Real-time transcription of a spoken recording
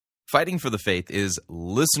Fighting for the Faith is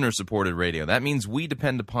listener-supported radio. That means we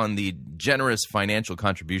depend upon the generous financial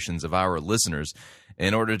contributions of our listeners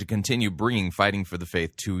in order to continue bringing Fighting for the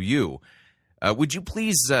Faith to you. Would you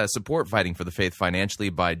please support Fighting for the Faith financially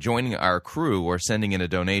by joining our crew or sending in a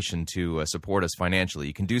donation to support us financially?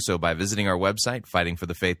 You can do so by visiting our website,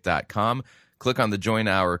 fightingforthefaith.com. Click on the Join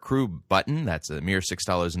Our Crew button. That's a mere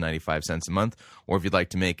 $6.95 a month. Or if you'd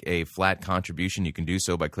like to make a flat contribution, you can do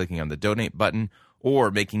so by clicking on the Donate button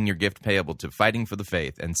or making your gift payable to Fighting for the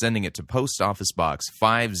Faith and sending it to Post Office Box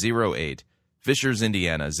 508, Fishers,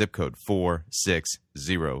 Indiana, zip code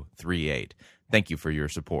 46038. Thank you for your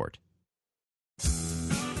support.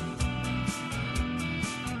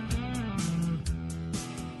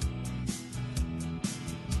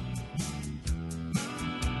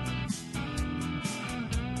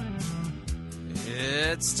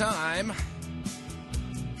 It's time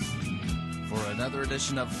for another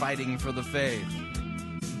edition of Fighting for the Faith.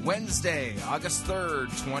 Wednesday, August 3rd,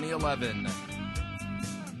 2011.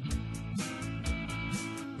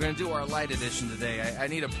 We're going to do our light edition today. I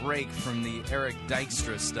need a break from the Eric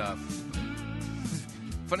Dykstra stuff.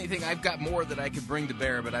 Funny thing, I've got more that I could bring to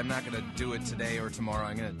bear, but I'm not going to do it today or tomorrow.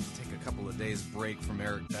 I'm going to take a couple of days break from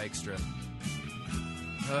Eric Dykstra.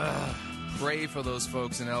 Pray for those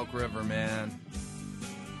folks in Elk River, man.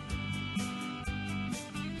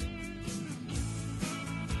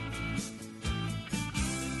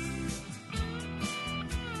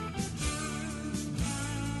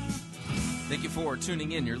 Thank you for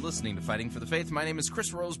tuning in. You're listening to Fighting for the Faith. My name is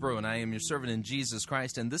Chris Rosebrough, and I am your servant in Jesus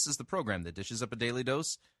Christ, and this is the program that dishes up a daily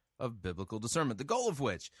dose of biblical discernment, the goal of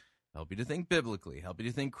which, help you to think biblically, help you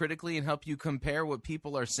to think critically, and help you compare what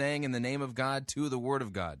people are saying in the name of God to the Word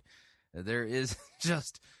of God. There is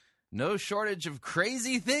just no shortage of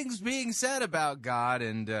crazy things being said about God,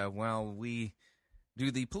 and, we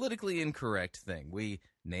do the politically incorrect thing. We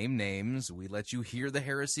name names. We let you hear the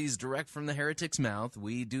heresies direct from the heretic's mouth.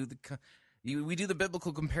 We do the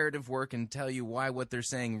biblical comparative work and tell you why what they're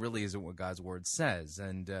saying really isn't what God's Word says.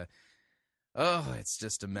 And, it's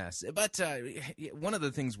just a mess. But one of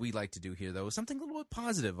the things we like to do here, though, is something a little bit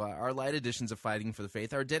positive. Our light editions of Fighting for the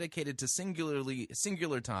Faith are dedicated to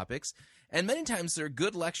singular topics, and many times they're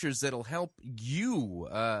good lectures that'll help you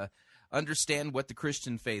understand what the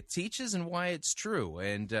Christian faith teaches and why it's true.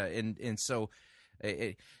 And so...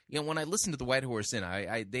 when I listen to the White Horse Inn,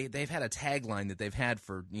 they've had a tagline that they've had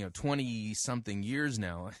for 20-something years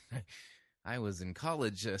now. I was in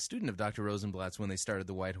college, a student of Dr. Rosenblatt's when they started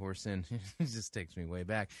the White Horse Inn. It just takes me way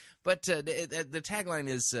back. But the tagline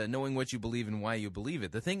is knowing what you believe and why you believe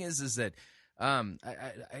it. The thing is that I'm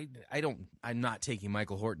not taking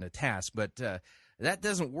Michael Horton to task, but that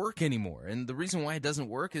doesn't work anymore. And the reason why it doesn't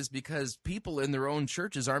work is because people in their own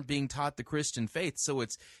churches aren't being taught the Christian faith. So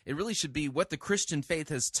it really should be what the Christian faith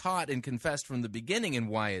has taught and confessed from the beginning and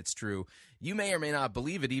why it's true. You may or may not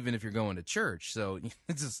believe it even if you're going to church. So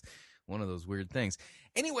it's just one of those weird things.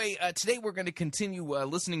 Anyway, today we're going to continue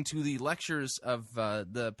listening to the lectures of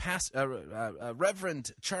the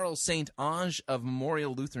Reverend Charles St. Onge of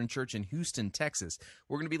Memorial Lutheran Church in Houston, Texas.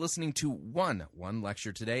 We're going to be listening to one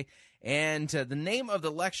lecture today, and the name of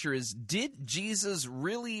the lecture is, Did Jesus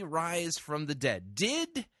Really Rise from the Dead?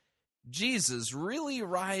 Did Jesus really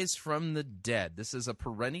rise from the dead? This is a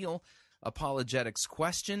perennial apologetics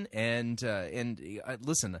question, and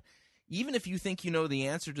listen, even if you think you know the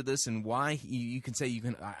answer to this and why, you can say,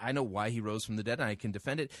 I know why he rose from the dead and I can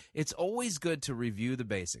defend it. It's always good to review the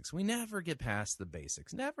basics. We never get past the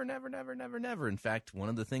basics. Never, never, never, never, never. In fact, one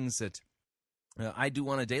of the things that I do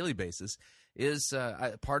on a daily basis is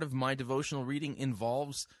part of my devotional reading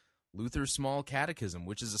involves Luther's Small Catechism,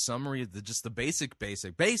 which is a summary of the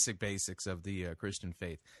basics of the Christian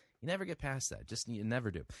faith. You never get past that. You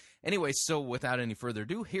never do. Anyway, so without any further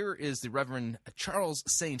ado, here is the Reverend Charles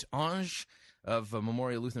St. Onge of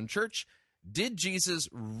Memorial Lutheran Church. Did Jesus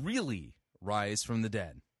really rise from the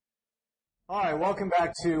dead? All right, welcome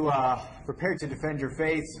back to Prepare to Defend Your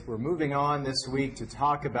Faith. We're moving on this week to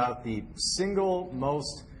talk about the single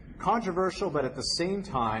most controversial, but at the same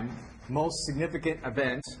time, most significant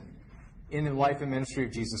event in the life and ministry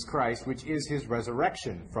of Jesus Christ, which is his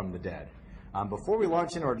resurrection from the dead. Before we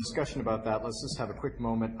launch into our discussion about that, let's just have a quick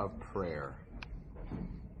moment of prayer.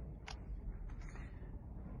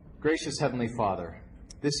 Gracious Heavenly Father,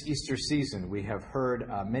 this Easter season we have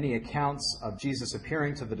heard many accounts of Jesus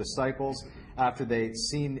appearing to the disciples after they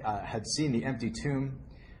had seen the empty tomb.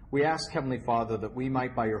 We ask, Heavenly Father, that we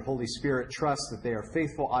might by your Holy Spirit trust that they are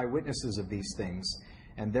faithful eyewitnesses of these things,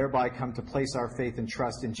 and thereby come to place our faith and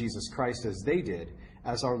trust in Jesus Christ as they did,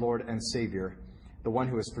 as our Lord and Savior. the one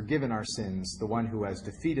who has forgiven our sins, the one who has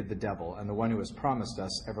defeated the devil, and the one who has promised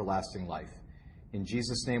us everlasting life. In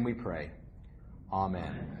Jesus' name we pray.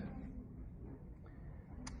 Amen.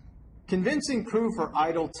 Convincing proof or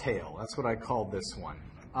idle tale. That's what I called this one.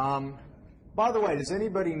 By the way, does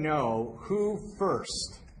anybody know who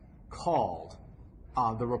first called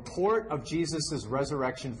the report of Jesus'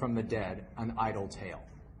 resurrection from the dead an idle tale?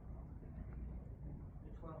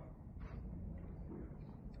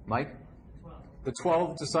 Mike? The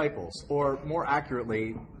 12 disciples, or more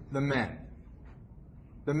accurately, the men.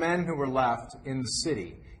 The men who were left in the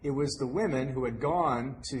city. It was the women who had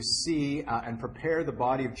gone to see and prepare the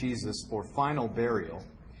body of Jesus for final burial,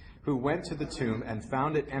 who went to the tomb and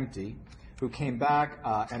found it empty, who came back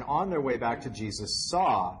and on their way back to Jesus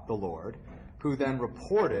saw the Lord, who then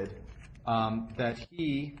reported that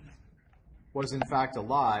he was in fact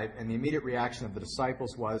alive, and the immediate reaction of the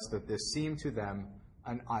disciples was that this seemed to them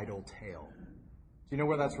an idle tale. Do you know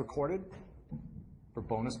where that's recorded for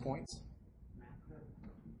bonus points?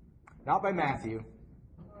 Not by Matthew.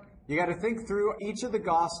 You got to think through. Each of the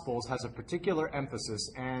Gospels has a particular emphasis,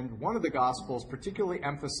 and one of the Gospels particularly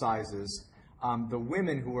emphasizes the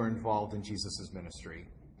women who were involved in Jesus' ministry.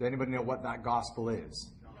 Does anybody know what that Gospel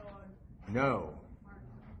is? No.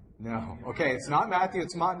 No. Okay, it's not Matthew,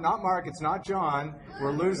 it's not Mark, it's not John.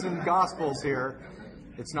 We're losing Gospels here.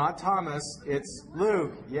 It's not Thomas, it's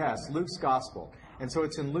Luke. Yes, Luke's Gospel. And so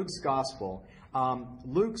it's in Luke's Gospel.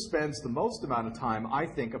 Luke spends the most amount of time, I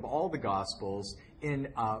think, of all the Gospels in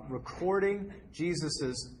recording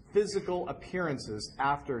Jesus' physical appearances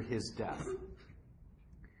after his death.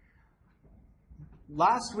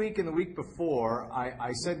 Last week and the week before,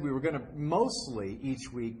 I said we were going to mostly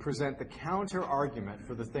each week present the counter-argument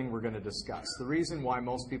for the thing we're going to discuss, the reason why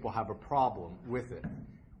most people have a problem with it.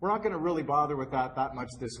 We're not going to really bother with that much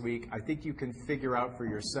this week. I think you can figure out for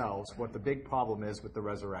yourselves what the big problem is with the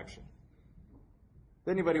resurrection.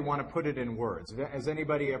 Does anybody want to put it in words? Has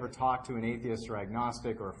anybody ever talked to an atheist or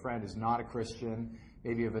agnostic or a friend who's not a Christian,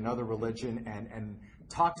 maybe of another religion, and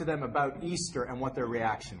talked to them about Easter and what their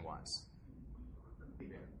reaction was?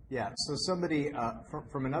 Yeah, so somebody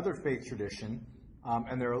from another faith tradition,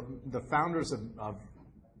 and they're the founders of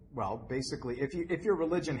well, basically, if your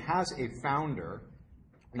religion has a founder,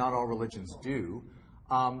 not all religions do,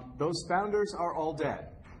 those founders are all dead.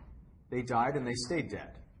 They died and they stayed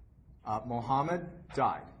dead. Muhammad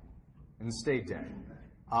died and stayed dead.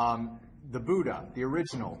 The Buddha, the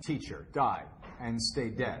original teacher, died and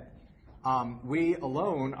stayed dead. We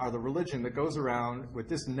alone are the religion that goes around with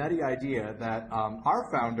this nutty idea that our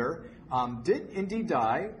founder did indeed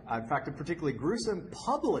die, in fact, a particularly gruesome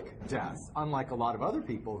public death, unlike a lot of other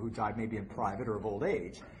people who died maybe in private or of old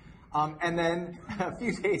age, and then a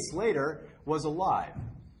few days later was alive.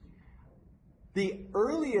 The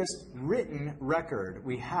earliest written record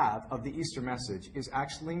we have of the Easter message is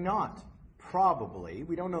actually not probably,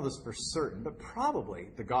 we don't know this for certain, but probably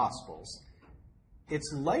the Gospels. It's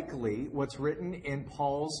likely what's written in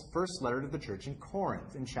Paul's first letter to the church in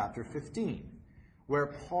Corinth in chapter 15,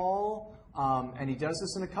 where Paul, and he does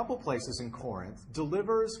this in a couple places in Corinth,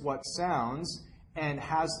 delivers what sounds and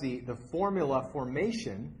has the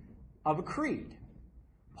formation of a creed.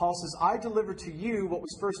 Paul says, I deliver to you what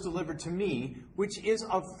was first delivered to me, which is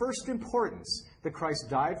of first importance, that Christ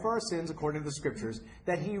died for our sins according to the Scriptures,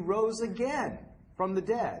 that he rose again from the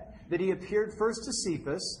dead, that he appeared first to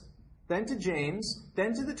Cephas, then to James,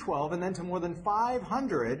 then to the 12, and then to more than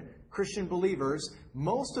 500 Christian believers,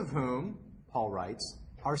 most of whom, Paul writes,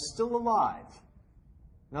 are still alive.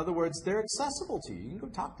 In other words, they're accessible to you. You can go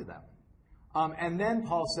talk to them. And then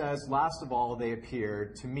Paul says, last of all, they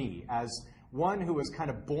appeared to me as one who was kind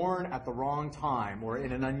of born at the wrong time or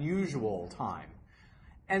in an unusual time.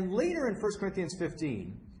 And later in 1 Corinthians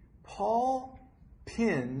 15, Paul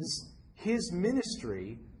pins his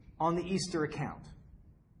ministry on the Easter account.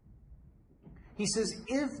 He says,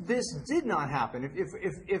 if this did not happen,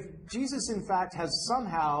 if Jesus in fact has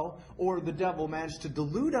somehow, or the devil managed to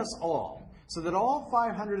delude us all, so that all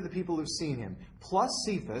 500 of the people who've seen him, plus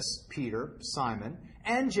Cephas, Peter, Simon,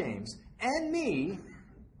 and James, and me,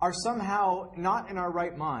 are somehow not in our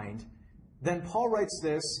right mind, then Paul writes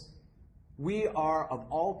this, we are of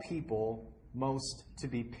all people most to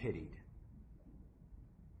be pitied.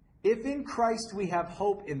 If in Christ we have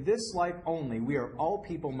hope in this life only, we are all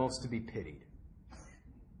people most to be pitied.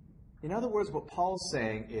 In other words, what Paul's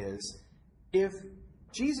saying is, if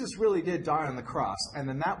Jesus really did die on the cross, and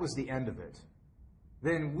then that was the end of it,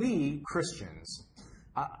 then we, Christians,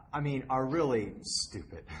 are really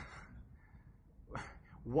stupid.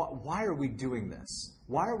 Why are we doing this?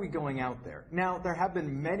 Why are we going out there? Now, there have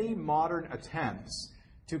been many modern attempts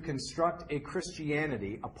to construct a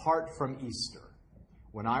Christianity apart from Easter.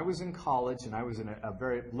 When I was in college, and I was in a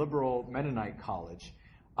very liberal Mennonite college,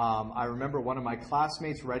 I remember one of my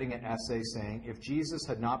classmates writing an essay saying, if Jesus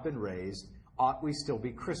had not been raised, ought we still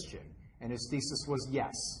be Christian? And his thesis was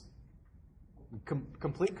yes.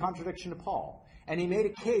 Complete contradiction to Paul. And he made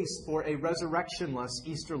a case for a resurrectionless,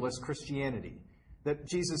 Easterless Christianity. That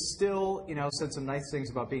Jesus still, said some nice things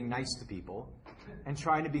about being nice to people and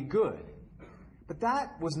trying to be good. But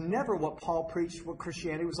that was never what Paul preached, what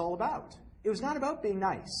Christianity was all about. It was not about being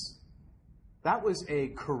nice. That was a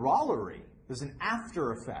corollary. It was an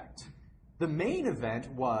after effect. The main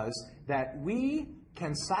event was that we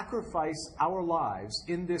can sacrifice our lives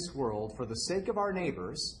in this world for the sake of our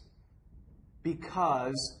neighbors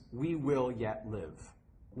because we will yet live.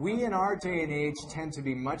 We in our day and age tend to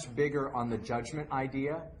be much bigger on the judgment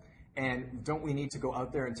idea. And don't we need to go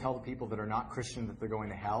out there and tell the people that are not Christian that they're going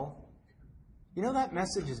to hell? That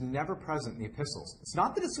message is never present in the epistles. It's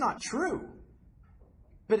not that it's not true,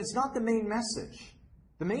 but it's not the main message.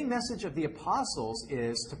 The main message of the apostles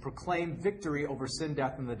is to proclaim victory over sin,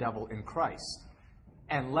 death, and the devil in Christ.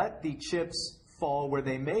 And let the chips fall where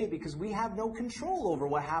they may, because we have no control over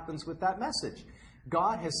what happens with that message.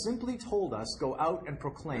 God has simply told us, go out and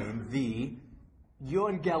proclaim the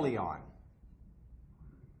euangelion.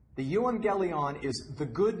 The euangelion is the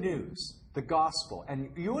good news, the gospel.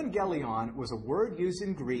 And euangelion was a word used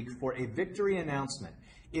in Greek for a victory announcement.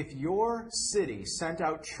 If your city sent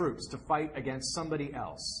out troops to fight against somebody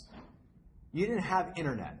else, you didn't have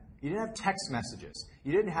internet. You didn't have text messages.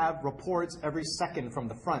 You didn't have reports every second from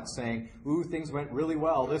the front saying, ooh, things went really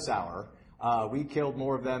well this hour. We killed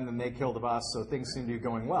more of them than they killed of us, so things seem to be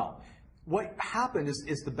going well. What happened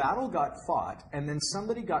is the battle got fought, and then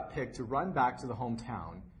somebody got picked to run back to the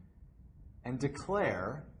hometown and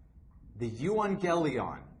declare the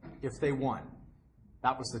euangelion if they won.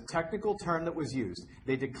 That was the technical term that was used.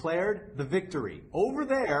 They declared the victory. Over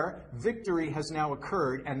there, victory has now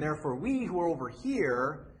occurred, and therefore we who are over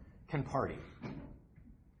here can party.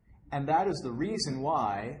 And that is the reason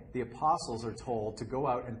why the apostles are told to go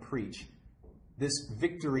out and preach this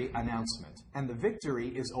victory announcement. And the victory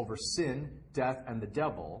is over sin, death, and the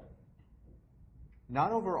devil,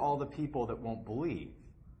 not over all the people that won't believe.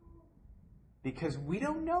 Because we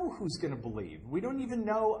don't know who's going to believe. We don't even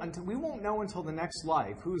know we won't know until the next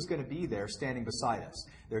life who's going to be there standing beside us.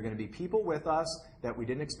 There are going to be people with us that we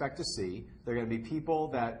didn't expect to see. There are going to be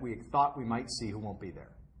people that we thought we might see who won't be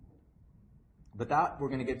there. But that we're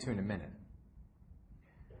going to get to in a minute.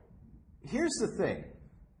 Here's the thing.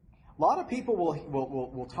 A lot of people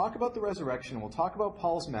will talk about the resurrection, we'll talk about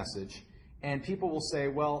Paul's message, and people will say,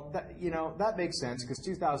 well, that makes sense because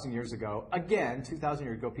 2,000 years ago,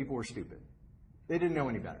 people were stupid. They didn't know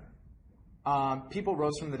any better. People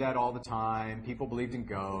rose from the dead all the time. People believed in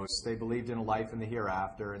ghosts. They believed in a life in the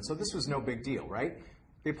hereafter. And so this was no big deal, right?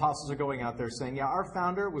 The apostles are going out there saying, yeah, our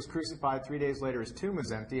founder was crucified 3 days later. His tomb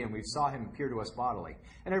was empty, and we saw him appear to us bodily.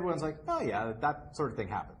 And everyone's like, oh, yeah, that sort of thing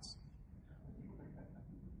happens.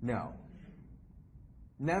 No.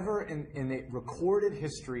 Never in the recorded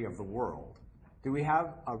history of the world do we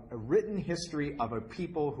have a written history of a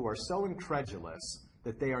people who are so incredulous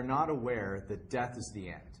that they are not aware that death is the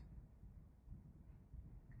end.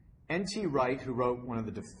 N.T. Wright, who wrote one of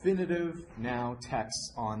the definitive now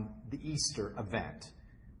texts on the Easter event,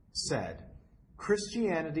 said,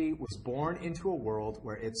 Christianity was born into a world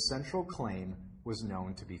where its central claim was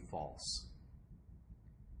known to be false.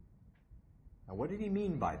 Now, what did he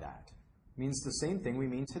mean by that? It means the same thing we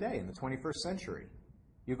mean today in the 21st century.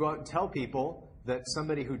 You go out and tell people that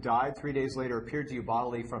somebody who died 3 days later appeared to you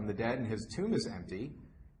bodily from the dead and his tomb is empty.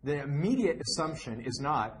 The immediate assumption is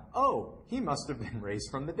not, oh, he must have been raised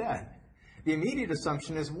from the dead. The immediate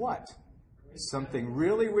assumption is what? Something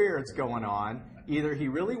really weird's going on. Either he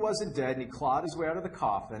really wasn't dead and he clawed his way out of the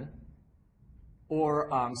coffin, or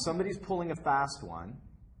somebody's pulling a fast one.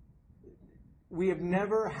 We have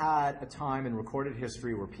never had a time in recorded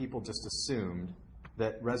history where people just assumed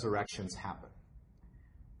that resurrections happen.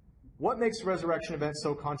 What makes the resurrection event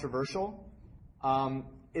so controversial?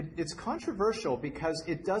 It's controversial because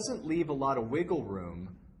it doesn't leave a lot of wiggle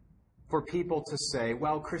room for people to say,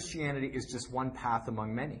 well, Christianity is just one path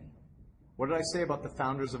among many. What did I say about the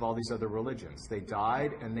founders of all these other religions? They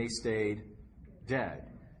died and they stayed dead.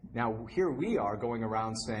 Now, here we are going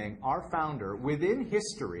around saying our founder, within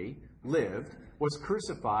history, lived, was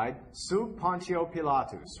crucified, sub Pontio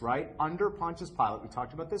Pilatus, right? Under Pontius Pilate. We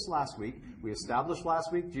talked about this last week. We established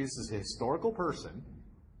last week Jesus is a historical person.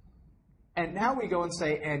 And now we go and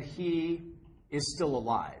say, and he is still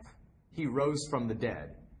alive. He rose from the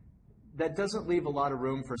dead. that doesn't leave a lot of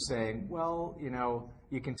room for saying, well,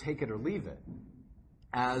 you can take it or leave it.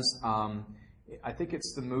 As I think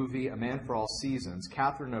it's the movie A Man for All Seasons,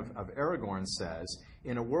 Catherine of Aragon says,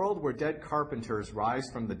 in a world where dead carpenters rise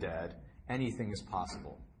from the dead, anything is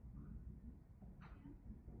possible.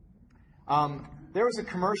 There was a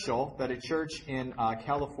commercial that a church in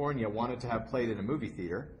California wanted to have played in a movie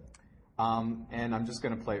theater, and I'm just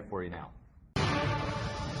going to play it for you now.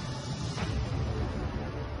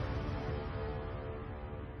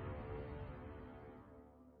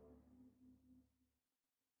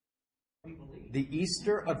 The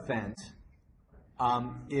Easter event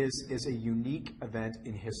is a unique event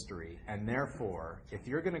in history, and therefore, if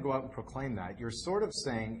you're going to go out and proclaim that, you're sort of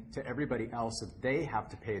saying to everybody else that they have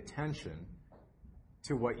to pay attention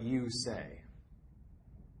to what you say.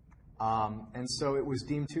 And so it was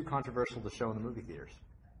deemed too controversial to show in the movie theaters.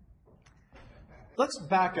 Let's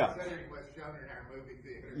back up. Considering what's shown in our movie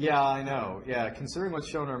theaters. Yeah, I know. Yeah, considering what's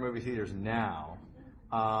shown in our movie theaters now,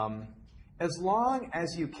 as long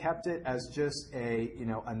as you kept it as just a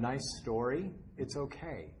nice story, it's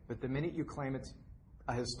okay. But the minute you claim it's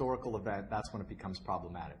a historical event, that's when it becomes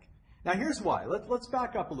problematic. Now, here's why. Let's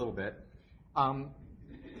back up a little bit.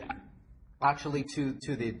 Actually,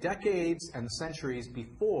 to the decades and centuries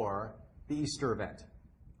before the Easter event,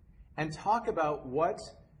 and talk about what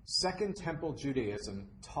Second Temple Judaism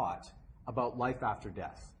taught about life after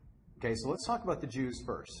death. Okay, so let's talk about the Jews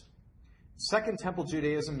first. Second Temple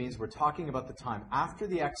Judaism means we're talking about the time after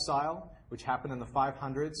the exile, which happened in the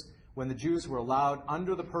 500s, when the Jews were allowed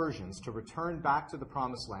under the Persians to return back to the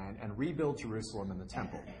Promised Land and rebuild Jerusalem and the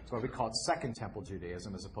Temple. That's why we call it Second Temple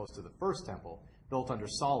Judaism as opposed to the First Temple, built under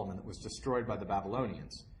Solomon, that was destroyed by the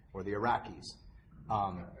Babylonians, or the Iraqis.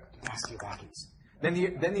 That's the Iraqis. Then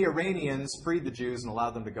the Iranians freed the Jews and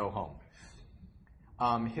allowed them to go home.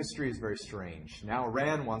 History is very strange. Now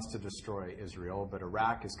Iran wants to destroy Israel, but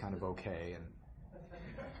Iraq is kind of okay.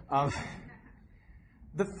 And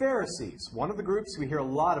the Pharisees, one of the groups we hear a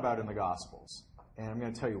lot about in the Gospels, and I'm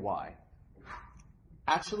going to tell you why,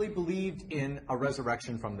 actually believed in a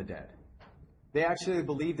resurrection from the dead. They actually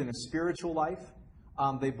believed in a spiritual life.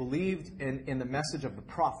 They believed in the message of the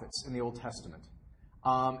prophets in the Old Testament.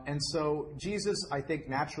 And so Jesus, I think,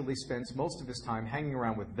 naturally spends most of his time hanging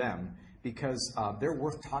around with them because they're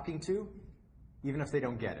worth talking to, even if they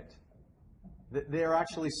don't get it. They're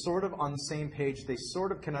actually sort of on the same page. They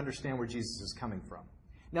sort of can understand where Jesus is coming from.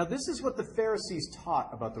 Now, this is what the Pharisees taught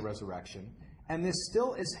about the resurrection, and this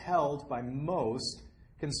still is held by most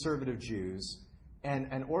conservative Jews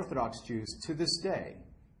and Orthodox Jews to this day,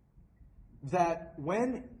 that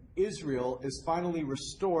when Israel is finally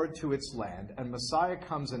restored to its land and Messiah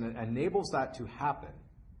comes and enables that to happen,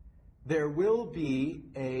 there will be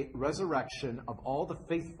a resurrection of all the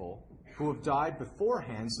faithful who have died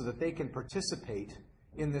beforehand so that they can participate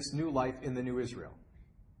in this new life in the new Israel.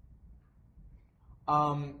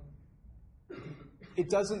 It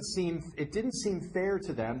didn't seem fair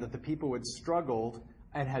to them that the people who had struggled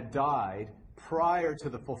and had died prior to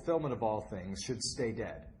the fulfillment of all things should stay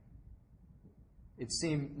dead. It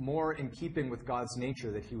seemed more in keeping with God's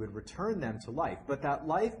nature that he would return them to life. But that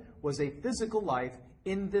life was a physical life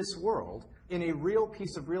in this world, in a real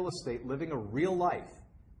piece of real estate, living a real life.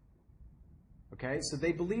 Okay, so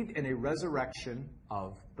they believed in a resurrection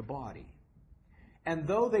of the body. And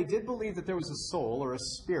though they did believe that there was a soul or a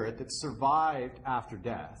spirit that survived after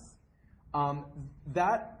death,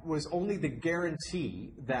 that was only the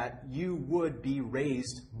guarantee that you would be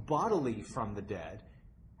raised bodily from the dead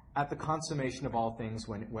at the consummation of all things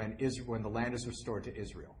when the land is restored to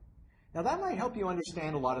Israel. Now that might help you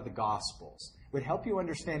understand a lot of the Gospels. Would help you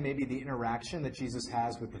understand maybe the interaction that Jesus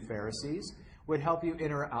has with the Pharisees. Would help you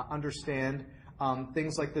understand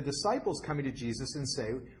things like the disciples coming to Jesus and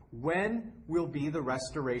say, when will be the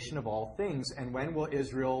restoration of all things, and when will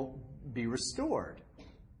Israel be restored?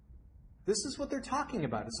 This is what they're talking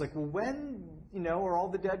about. It's like, well, when, are all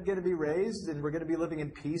the dead going to be raised and we're going to be living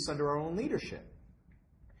in peace under our own leadership?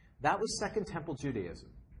 That was Second Temple Judaism.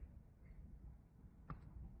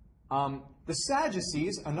 The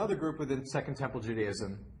Sadducees, another group within Second Temple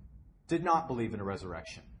Judaism, did not believe in a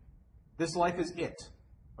resurrection. This life is it,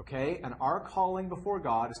 okay? And our calling before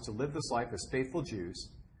God is to live this life as faithful Jews,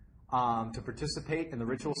 to participate in the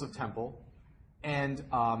rituals of temple, and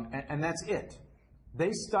that's it.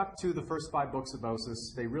 They stuck to the first 5 books of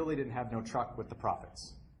Moses. They really didn't have no truck with the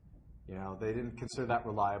prophets. They didn't consider that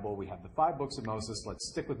reliable. We have the 5 books of Moses. Let's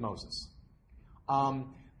stick with Moses.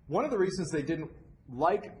 One of the reasons they didn't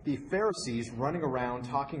like the Pharisees running around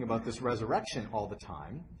talking about this resurrection all the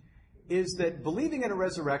time is that believing in a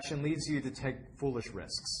resurrection leads you to take foolish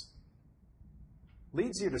risks.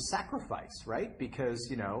 leads you to sacrifice, right?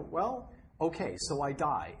 Because, well, okay, so I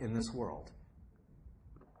die in this world.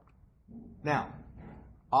 Now,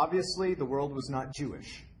 obviously, the world was not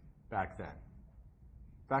Jewish back then.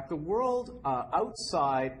 In fact, the world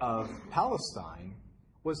outside of Palestine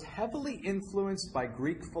was heavily influenced by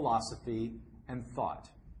Greek philosophy and thought.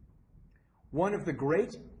 One of the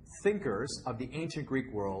great thinkers of the ancient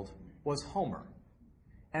Greek world was Homer.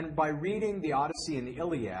 And by reading the Odyssey and the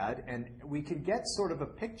Iliad, and we could get sort of a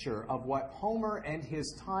picture of what Homer and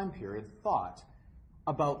his time period thought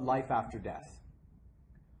about life after death.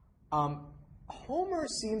 Homer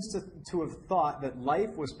seems to have thought that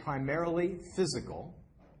life was primarily physical,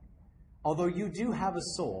 although you do have a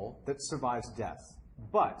soul that survives death.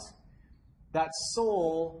 But that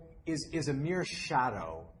soul is a mere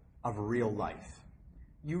shadow of real life.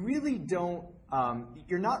 You really don't,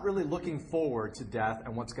 you're not really looking forward to death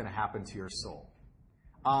and what's going to happen to your soul.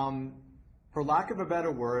 For lack of a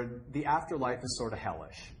better word, the afterlife is sort of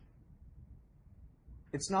hellish.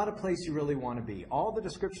 It's not a place you really want to be. All the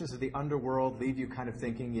descriptions of the underworld leave you kind of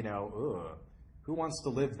thinking, ugh, who wants to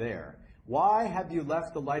live there? Why have you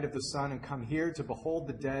left the light of the sun and come here to behold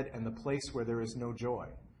the dead and the place where there is no joy?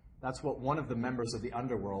 That's what one of the members of the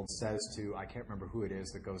underworld says to, I can't remember who it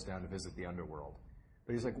is that goes down to visit the underworld.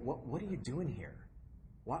 But he's like, what are you doing here?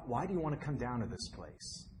 Why do you want to come down to this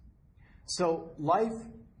place? So life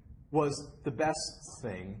was the best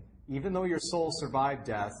thing. Even though your soul survived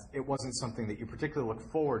death, it wasn't something that you particularly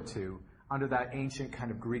look forward to under that ancient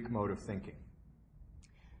kind of Greek mode of thinking.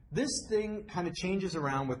 This thing kind of changes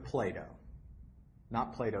around with Plato.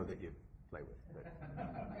 Not Plato that you play with.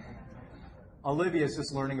 Olivia's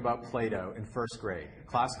just learning about Plato in first grade.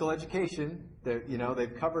 Classical education,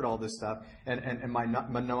 they've covered all this stuff. And my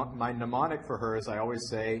mnemonic for her is, I always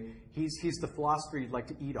say, he's the philosopher you'd like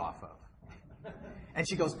to eat off of. And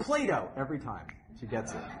she goes, Plato, every time. She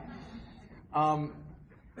gets it.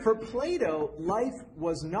 For Plato, life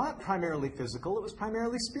was not primarily physical, it was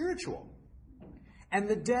primarily spiritual. And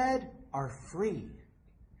the dead are free.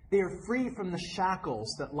 They are free from the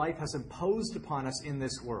shackles that life has imposed upon us in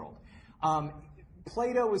this world.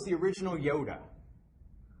 Plato was the original Yoda.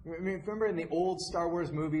 Remember in the old Star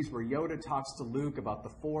Wars movies where Yoda talks to Luke about the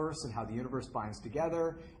Force and how the universe binds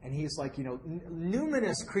together, and he's like,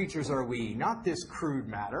 numinous creatures are we, not this crude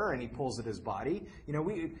matter, and he pulls at his body.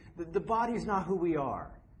 The body is not who we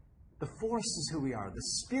are. The Force is who we are. The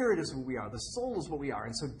Spirit is who we are. The soul is what we are.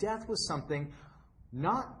 And so death was something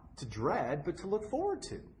not to dread, but to look forward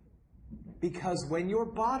to. Because when your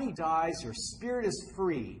body dies, your spirit is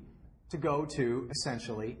free to go to,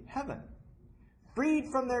 essentially, heaven. Freed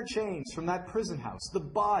from their chains, from that prison house, the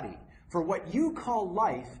body, for what you call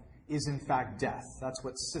life is in fact death. That's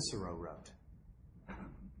what Cicero wrote.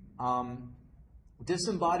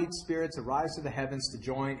 Disembodied spirits arise to the heavens to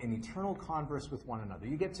join in eternal converse with one another.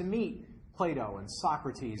 You get to meet Plato and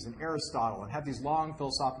Socrates and Aristotle and have these long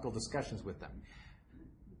philosophical discussions with them.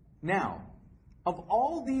 Now, of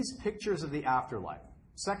all these pictures of the afterlife,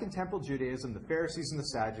 Second Temple Judaism, the Pharisees and the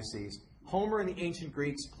Sadducees, Homer and the ancient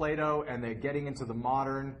Greeks, Plato, and they're getting into the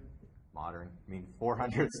modern,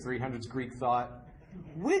 400s, 300s Greek thought.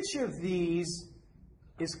 Which of these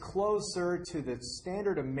is closer to the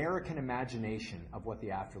standard American imagination of what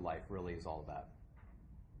the afterlife really is all about?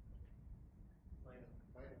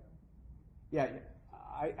 Yeah.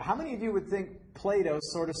 How many of you would think Plato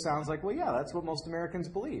sort of sounds like, well, yeah, that's what most Americans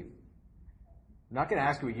believe? I'm not going to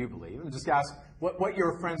ask you what you believe. I'm just going to ask what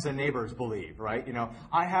your friends and neighbors believe, right?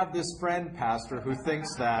 I have this friend, pastor, who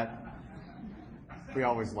thinks that. We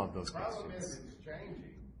always love those questions. The problem is it's changing.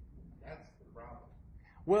 That's the problem.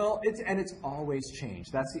 Well, it's always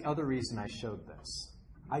changed. That's the other reason I showed this.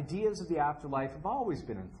 Ideas of the afterlife have always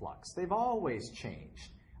been in flux. They've always changed.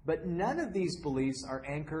 But none of these beliefs are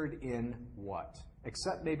anchored in what?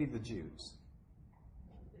 Except maybe the Jews.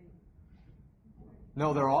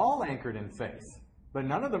 No, they're all anchored in faith. But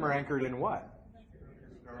none of them are anchored in what?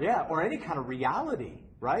 Yeah, or any kind of reality,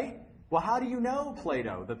 right? Well, how do you know,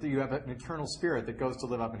 Plato, that you have an eternal spirit that goes to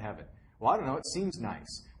live up in heaven? Well, I don't know. It seems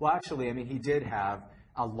nice. Well, actually, he did have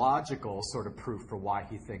a logical sort of proof for why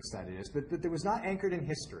he thinks that it is. But there was not anchored in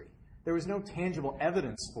history. There was no tangible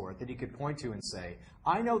evidence for it that he could point to and say,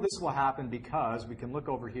 I know this will happen because we can look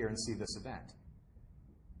over here and see this event.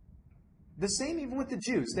 The same even with the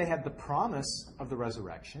Jews. They had the promise of the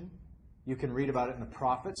resurrection. You can read about it in the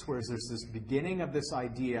prophets, where there's this beginning of this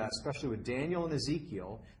idea, especially with Daniel and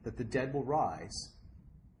Ezekiel, that the dead will rise.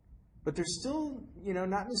 But there's still,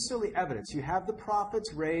 not necessarily evidence. You have the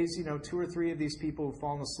prophets raise, 2 or 3 of these people who've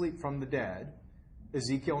fallen asleep from the dead.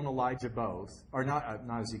 Ezekiel and Elijah both. Or not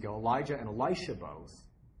Ezekiel, Elijah and Elisha both.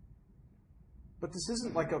 But this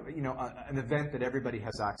isn't like an event that everybody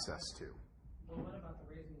has access to. Well, what about the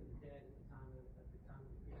raising of the dead at the time of the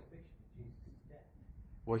crucifixion of Jesus' death?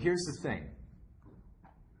 Well, here's the thing.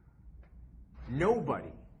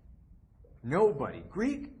 Nobody,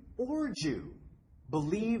 Greek or Jew,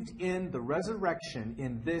 believed in the resurrection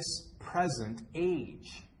in this present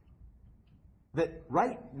age. That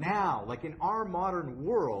right now, like in our modern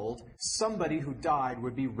world, somebody who died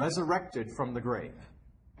would be resurrected from the grave.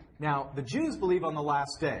 Now, the Jews believe on the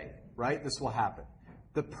last day, right? This will happen.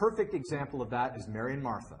 The perfect example of that is Mary and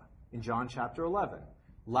Martha in John chapter 11.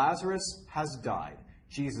 Lazarus has died.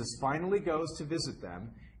 Jesus finally goes to visit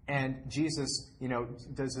them, and Jesus,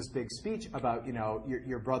 does this big speech about,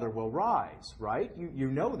 your brother will rise, right?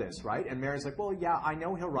 You know this, right? And Mary's like, well, yeah, I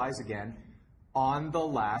know he'll rise again on the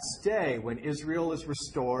last day when Israel is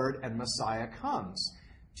restored and Messiah comes.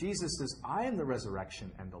 Jesus says, I am the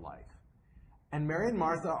resurrection and the life. And Mary and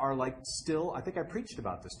Martha are still, I think I preached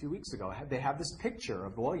about this a few weeks ago. They have this picture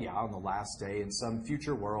of, well, yeah, on the last day in some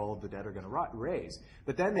future world, the dead are going to raise.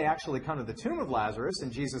 But then they actually come to the tomb of Lazarus, and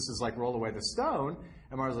Jesus is like, roll away the stone.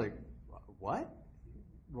 And Martha's like, what?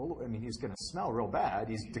 He's going to smell real bad.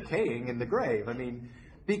 He's decaying in the grave.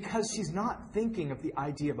 Because she's not thinking of the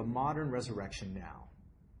idea of a modern resurrection now.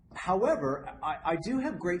 However, I do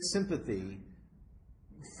have great sympathy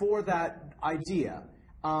for that idea.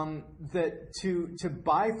 That to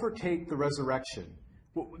bifurcate the resurrection,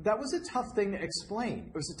 that was a tough thing to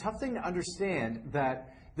explain. It was a tough thing to understand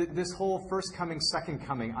that this whole first coming, second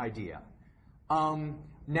coming idea.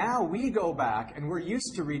 Now we go back, and we're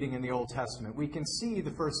used to reading in the Old Testament. We can see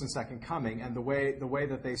the first and second coming, and the way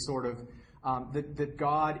that they sort of that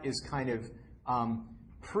God is kind of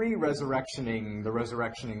pre-resurrectioning the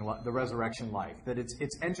resurrection life. That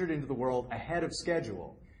it's entered into the world ahead of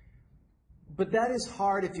schedule. But that is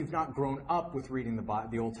hard if you've not grown up with reading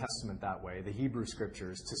the Old Testament that way, the Hebrew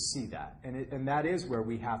Scriptures, to see that. And that is where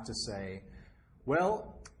we have to say,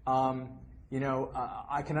 well,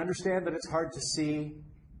 I can understand that it's hard to see,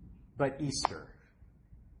 but Easter.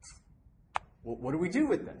 Well, what do we do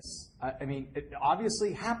with this? It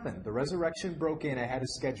obviously happened. The resurrection broke in ahead of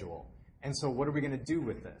schedule. And so what are we going to do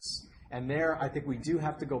with this? And there, I think we do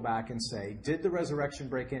have to go back and say, did the resurrection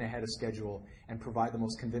break in ahead of schedule and provide the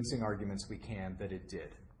most convincing arguments we can that it did?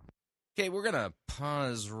 Okay, we're going to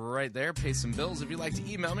pause right there, pay some bills. If you'd like to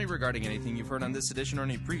email me regarding anything you've heard on this edition or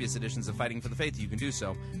any previous editions of Fighting for the Faith, you can do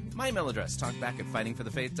so. My email address,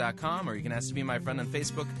 talkback@fightingforthefaith.com, or you can ask to be my friend on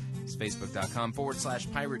Facebook. It's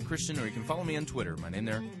facebook.com/Pirate Christian, or you can follow me on Twitter. My name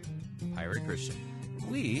there, Pirate Christian.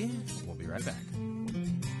 We will be right back.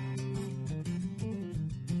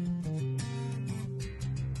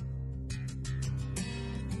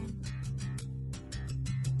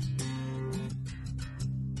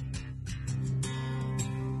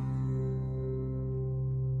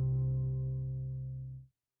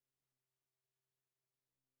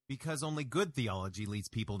 Because only good theology leads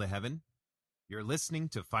people to heaven. You're listening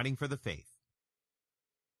to Fighting for the Faith.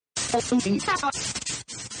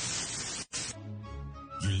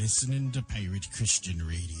 You're listening to Pirate Christian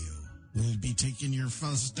Radio. We'll be taking your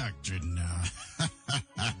false doctrine now.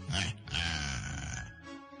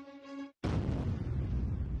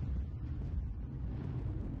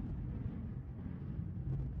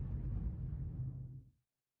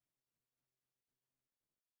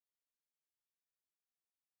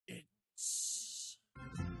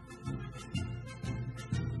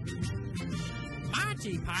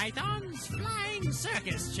 Monty Python's Flying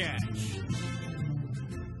Circus Church.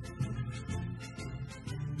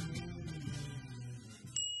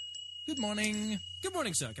 Good morning. Good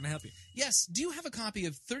morning, sir. Can I help you? Yes, do you have a copy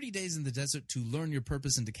of 30 Days in the Desert to Learn Your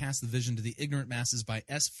Purpose and to Cast the Vision to the Ignorant Masses by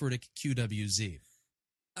S. Furtick, QWZ?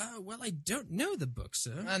 Well, I don't know the book,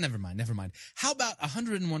 sir. Never mind. How about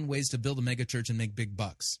 101 Ways to Build a Megachurch and Make Big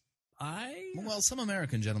Bucks? Well, some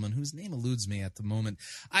American gentleman whose name eludes me at the moment.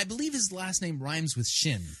 I believe his last name rhymes with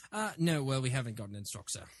Shin. No, well, we haven't gotten in stock,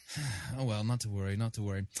 sir. Oh, well, not to worry.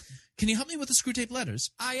 Can you help me with the Screwtape Letters?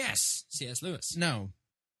 Yes. C.S. Lewis. No.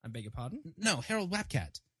 I beg your pardon? No, Harold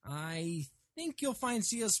Wapcat. I think you'll find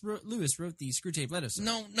C.S. Lewis wrote the Screwtape Letters, sir.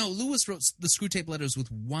 No, Lewis wrote the Screwtape Letters with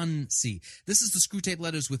one C. This is the Screwtape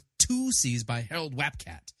Letters with two C's by Harold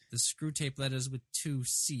Wapcat. The Screwtape Letters with two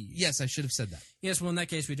C's. Yes, I should have said that. Yes, well, in that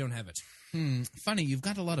case, we don't have it. Funny, you've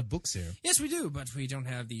got a lot of books here. Yes, we do, but we don't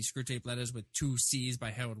have the Screwtape Letters with two C's by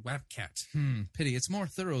Harold Wapcat. Pity. It's more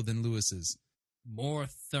thorough than Lewis's. More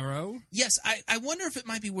thorough? Yes, I wonder if it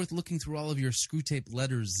might be worth looking through all of your Screwtape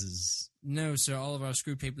Letters. No, sir, all of our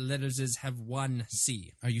Screwtape Letters have one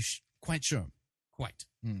C. Are you quite sure? Quite.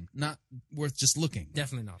 Not worth just looking.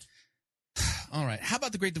 Definitely not. All right. How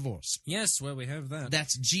about The Great Divorce? Yes, well, we have that.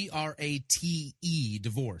 That's Grate,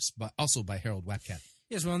 Divorce, but also by Harold Wapcat.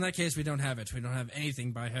 Yes, well, in that case, we don't have it. We don't have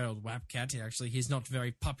anything by Harold Wapcat. Actually, he's not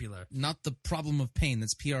very popular. Not The Problem of Pain.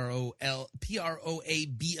 That's Proablum.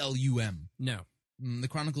 No. The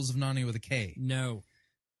Chronicles of Narnia with a K. No.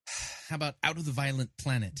 How about Out of the Violent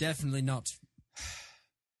Planet? Definitely not.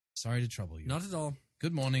 Sorry to trouble you. Not at all.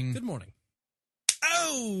 Good morning. Good morning.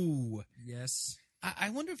 Oh! Yes.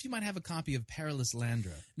 I wonder if you might have a copy of Perilous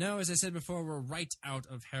Landra. No, as I said before, we're right out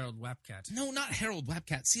of Harold Wapcat. No, not Harold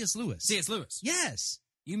Wapcat. C.S. Lewis. C.S. Lewis. Yes.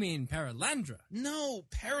 You mean Paralandra? No,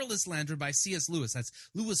 Perilous Landra by C.S. Lewis. That's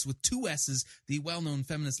Lewis with two S's, the well-known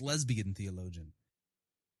feminist lesbian theologian.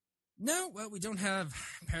 No, well, we don't have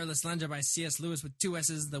Perilous Landra by C.S. Lewis with two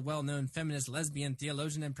S's, the well-known feminist lesbian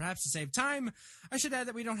theologian, and perhaps to save time, I should add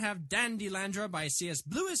that we don't have Dandy Landra by C.S.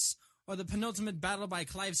 Lewis, or The Penultimate Battle by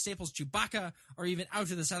Clive Staples' Chewbacca, or even Out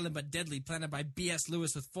of the Silent but Deadly Planet by B.S.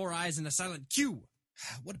 Lewis with 4 eyes and a silent Q.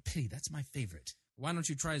 What a pity. That's my favorite. Why don't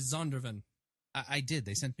you try Zondervan? I did.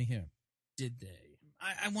 They sent me here. Did they?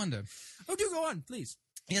 I wonder. Oh, do go on, please.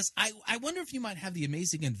 Yes, I wonder if you might have the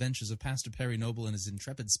amazing adventures of Pastor Perry Noble and his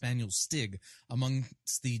intrepid spaniel Stig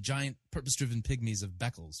amongst the giant purpose-driven pygmies of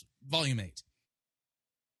Beccles. Volume 8.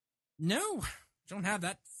 No, don't have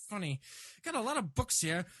that. Funny. Got a lot of books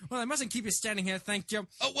here. Well, I mustn't keep you standing here, thank you.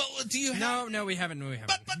 Oh, well, do you have... No, we haven't.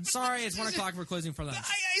 But sorry, it's 1 o'clock. We're closing for lunch.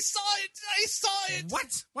 I saw it.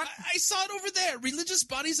 What? I saw it over there. Religious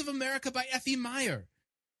Bodies of America by F.E. Meyer.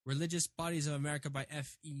 Religious Bodies of America by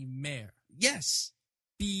F.E. Meyer. Yes.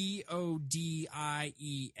 Bodies.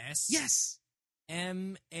 Yes.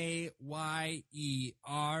 Mayer.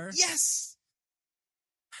 Yes.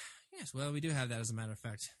 Yes, well, we do have that as a matter of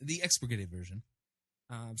fact. The expurgated version.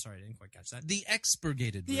 I'm sorry, I didn't quite catch that. The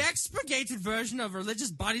expurgated version. The expurgated version of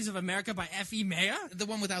Religious Bodies of America by F.E. Meyer? The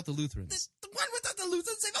one without the Lutherans. The one without the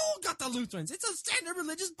Lutherans? They've all got the Lutherans. It's a standard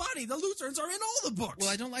religious body. The Lutherans are in all the books. Well,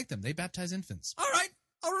 I don't like them. They baptize infants. All right,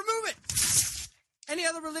 I'll remove it. Any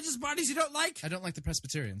other religious bodies you don't like? I don't like the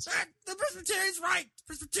Presbyterians. The Presbyterians, right.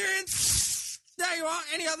 Presbyterians. There you are.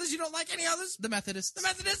 Any others you don't like? Any others? The Methodists. The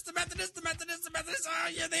Methodists. Ah,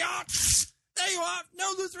 yeah, they are. There you are.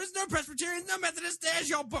 No Lutherans, no Presbyterians, no Methodists. There's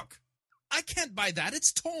your book. I can't buy that.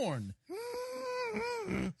 It's torn.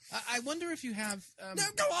 I wonder if you have... No,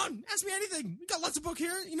 go on. Ask me anything. We got lots of book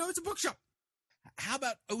here. You know, it's a bookshop. How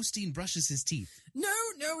about Osteen brushes his teeth? No,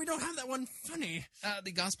 we don't have that one. Funny.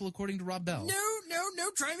 The Gospel According to Rob Bell. No.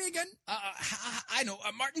 Try me again. I know.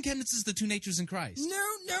 Martin Chemnitz's The Two Natures in Christ.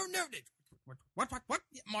 No. What?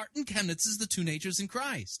 Yeah, Martin Chemnitz's The Two Natures in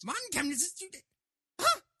Christ. Martin Chemnitz's Two...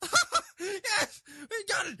 Yes, we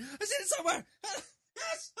got it. I seen it somewhere.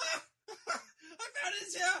 Yes, I found it.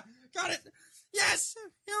 It's here. Got it. Yes,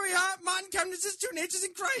 here we are. Martin Chemnitz's Two Natures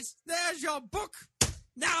in Christ. There's your book.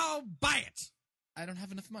 Now buy it. I don't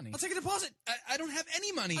have enough money. I'll take a deposit. I don't have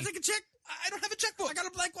any money. I'll take a check. I don't have a checkbook. I got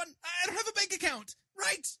a blank one. I don't have a bank account.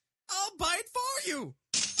 Right. I'll buy it for you.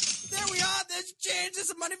 There we are. There's your change. There's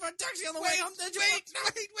some money for a taxi on the way home. There's your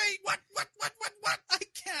Wait. What? I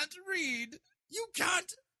can't read. You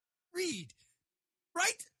can't read.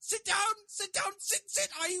 Right? Sit down. Sit.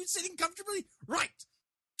 Are you sitting comfortably? Right.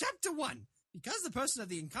 Chapter 1. Because the person of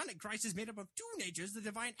the incarnate Christ is made up of two natures, the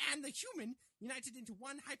divine and the human, united into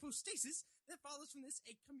one hypostasis, there follows from this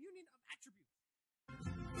a communion of attributes.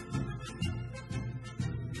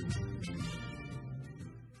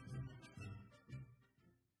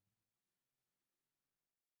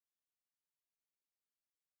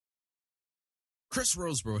 Chris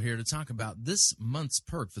Roseborough here to talk about this month's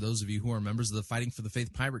perk for those of you who are members of the Fighting for the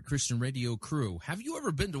Faith Pirate Christian Radio crew. Have you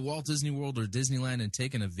ever been to Walt Disney World or Disneyland and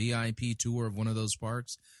taken a VIP tour of one of those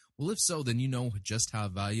parks? Well, if so, then you know just how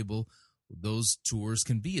valuable those tours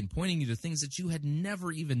can be in pointing you to things that you had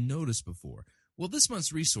never even noticed before. Well, this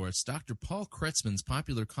month's resource, Dr. Paul Kretzmann's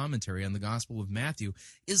popular commentary on the Gospel of Matthew,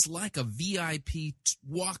 is like a VIP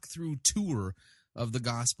walk-through tour of the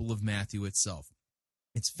Gospel of Matthew itself.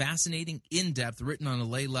 It's fascinating, in-depth, written on a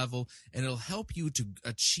lay level, and it'll help you to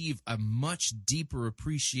achieve a much deeper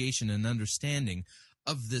appreciation and understanding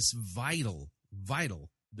of this vital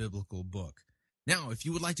biblical book. Now, if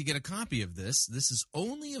you would like to get a copy of this is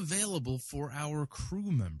only available for our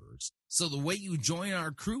crew members. So the way you join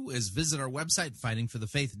our crew is visit our website,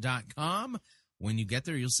 fightingforthefaith.com. When you get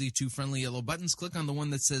there, you'll see two friendly yellow buttons. Click on the one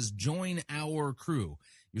that says Join Our Crew.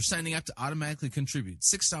 You're signing up to automatically contribute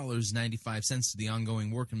 $6.95 to the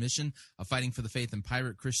ongoing work and mission of Fighting for the Faith and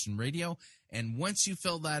Pirate Christian Radio. And once you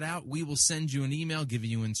fill that out, we will send you an email giving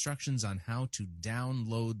you instructions on how to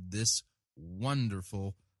download this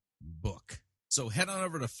wonderful book. So head on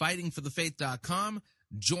over to fightingforthefaith.com,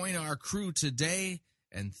 Join our crew today,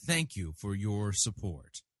 and thank you for your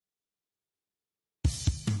support.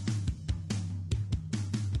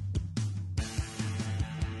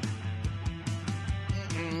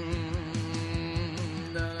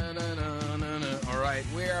 All right,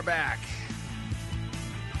 we are back.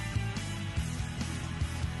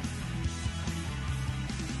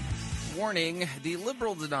 Warning, the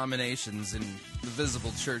liberal denominations in the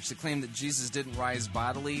visible church that claim that Jesus didn't rise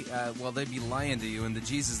bodily, well, they'd be lying to you, and the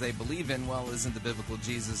Jesus they believe in, well, isn't the biblical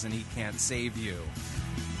Jesus, and he can't save you.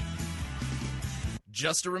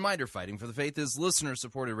 Just a reminder, Fighting for the Faith is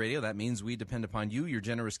listener-supported radio. That means we depend upon you, your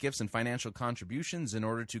generous gifts, and financial contributions in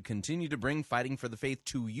order to continue to bring Fighting for the Faith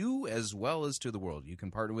to you as well as to the world. You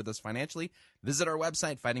can partner with us financially. Visit our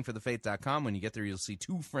website, fightingforthefaith.com. When you get there, you'll see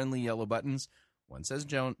two friendly yellow buttons. One says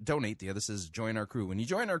donate, the other says join our crew. When you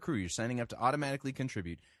join our crew, you're signing up to automatically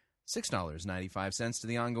contribute $6.95 to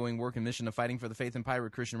the ongoing work and mission of Fighting for the Faith and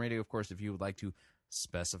Pirate Christian Radio. Of course, if you would like to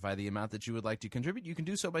specify the amount that you would like to contribute, you can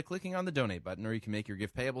do so by clicking on the donate button, or you can make your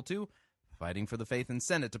gift payable to Fighting for the Faith and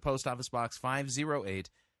send it to Post Office Box 508,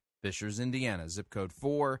 Fishers, Indiana, zip code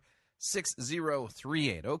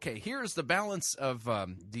 46038. Okay, here's the balance of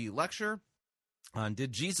the lecture on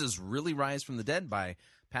Did Jesus Really Rise from the Dead by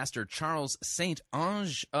Pastor Charles St.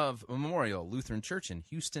 Ange of Memorial Lutheran Church in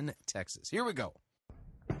Houston, Texas. Here we go.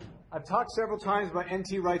 I've talked several times about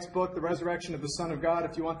N.T. Wright's book, The Resurrection of the Son of God.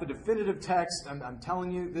 If you want the definitive text, I'm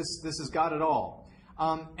telling you, this has got it all.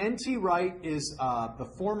 N.T. Wright is the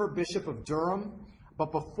former Bishop of Durham,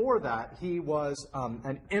 but before that, he was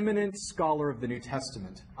an eminent scholar of the New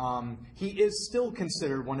Testament. He is still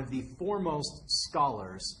considered one of the foremost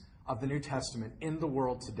scholars of the New Testament in the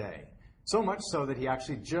world today. So much so that he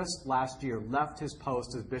actually just last year left his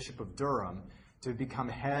post as Bishop of Durham to become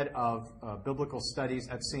head of biblical studies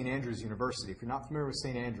at St. Andrews University. If you're not familiar with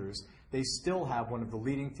St. Andrews, they still have one of the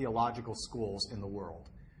leading theological schools in the world.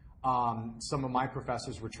 Some of my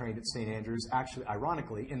professors were trained at St. Andrews, actually,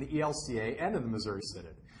 ironically, in the ELCA and in the Missouri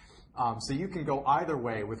Synod. So you can go either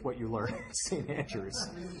way with what you learn at St. Andrews.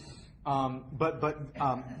 But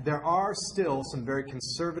there are still some very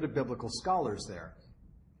conservative biblical scholars there.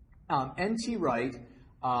 N.T. Wright,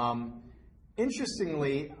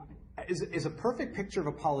 interestingly, is a perfect picture of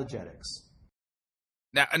apologetics.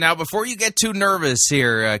 Now, before you get too nervous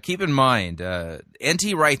here, keep in mind,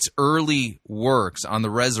 N.T. Wright's early works on the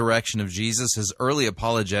resurrection of Jesus, his early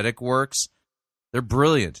apologetic works, they're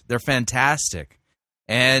brilliant. They're fantastic.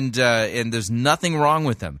 And there's nothing wrong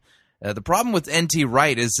with them. The problem with N.T.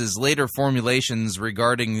 Wright is his later formulations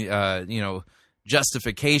regarding,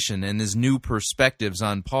 justification and his new perspectives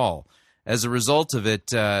on Paul. As a result of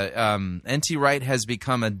it, N.T. Wright has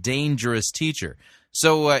become a dangerous teacher.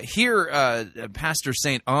 So here, Pastor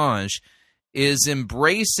St. Ange is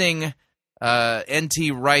embracing N.T.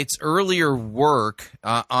 Wright's earlier work,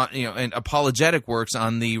 and apologetic works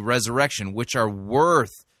on the resurrection, which are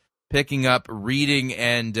worth picking up, reading,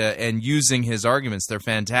 and using his arguments. They're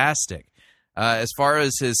fantastic. As far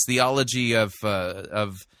as his theology of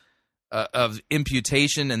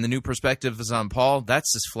imputation and the new perspectives on Paul,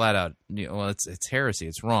 that's just flat out, it's heresy.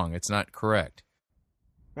 It's wrong. It's not correct.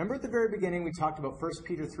 Remember at the very beginning we talked about 1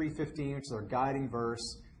 Peter 3:15, which is our guiding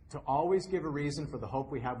verse, to always give a reason for the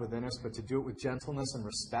hope we have within us, but to do it with gentleness and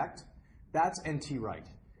respect? That's N.T. Wright.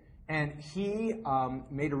 And he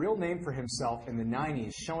made a real name for himself in the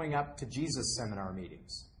 90s, showing up to Jesus seminar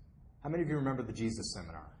meetings. How many of you remember the Jesus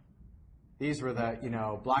seminar? These were the,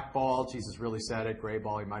 black ball, Jesus really said it. Gray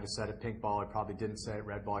ball, he might have said it. Pink ball, he probably didn't say it.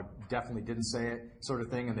 Red ball, he definitely didn't say it, sort of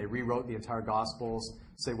thing. And they rewrote the entire Gospels,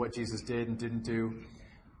 say what Jesus did and didn't do.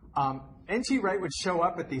 N.T. Wright would show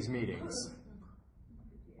up at these meetings,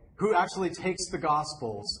 who actually takes the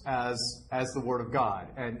Gospels as the Word of God.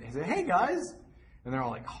 And he said, hey, guys. And they're all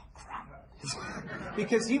like, oh, crap.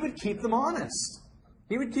 Because he would keep them honest.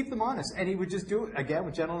 He would keep them honest, and he would just do it, again,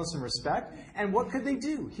 with gentleness and respect. And what could they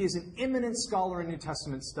do? He is an eminent scholar in New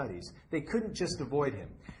Testament studies. They couldn't just avoid him.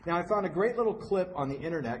 Now, I found a great little clip on the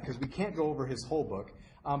internet, because we can't go over his whole book,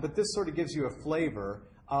 but this sort of gives you a flavor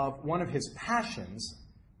of one of his passions,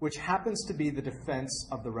 which happens to be the defense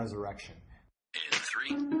of the resurrection. In 3,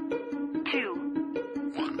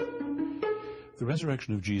 2, 1. The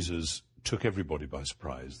resurrection of Jesus took everybody by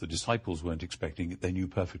surprise. The disciples weren't expecting it. They knew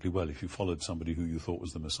perfectly well if you followed somebody who you thought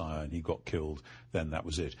was the Messiah and he got killed, then that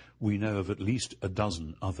was it. We know of at least a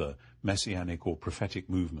dozen other messianic or prophetic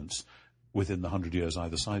movements within the 100 years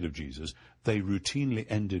either side of Jesus. They routinely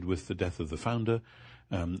ended with the death of the founder.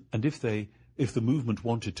 And if the movement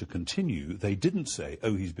wanted to continue, they didn't say,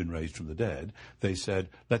 oh, he's been raised from the dead. They said,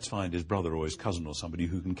 let's find his brother or his cousin or somebody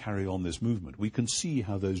who can carry on this movement. We can see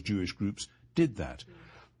how those Jewish groups did that.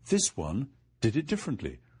 This one did it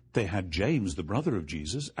differently. They had James, the brother of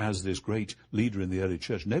Jesus, as this great leader in the early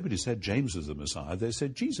church. Nobody said James was the Messiah. They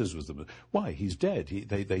said Jesus was the Messiah. Why? He's dead.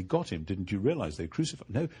 They got him. Didn't you realize? They crucified.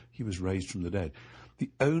 No, he was raised from the dead.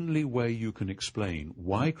 The only way you can explain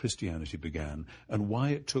why Christianity began and why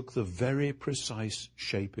it took the very precise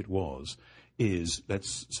shape it was is,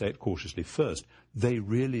 let's say it cautiously first, they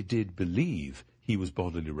really did believe he was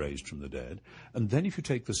bodily raised from the dead. And then if you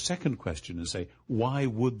take the second question and say, why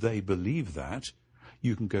would they believe that?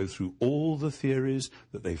 You can go through all the theories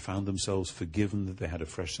that they found themselves forgiven, that they had a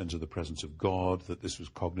fresh sense of the presence of God, that this was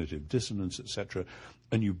cognitive dissonance, etc.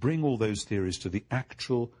 And you bring all those theories to the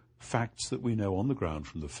actual facts that we know on the ground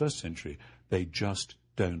from the first century. They just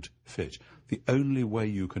don't fit. The only way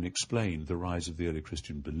you can explain the rise of the early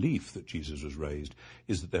Christian belief that Jesus was raised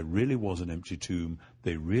is that there really was an empty tomb.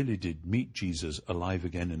 They really did meet Jesus alive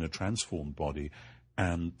again in a transformed body,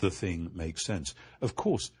 and the thing makes sense. Of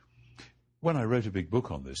course, when I wrote a big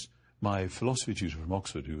book on this, my philosophy tutor from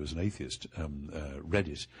Oxford, who was an atheist, read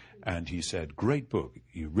it, and he said, great book,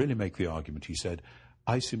 you really make the argument. He said,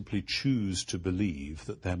 I simply choose to believe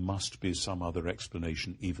that there must be some other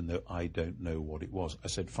explanation, even though I don't know what it was. I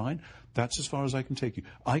said, fine, that's as far as I can take you.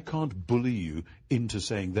 I can't bully you into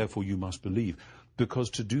saying, therefore you must believe, because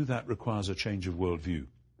to do that requires a change of worldview.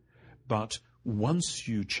 But once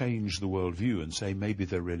you change the worldview and say maybe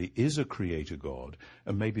there really is a creator God,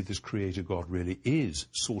 and maybe this creator God really is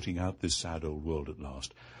sorting out this sad old world at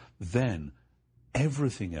last, then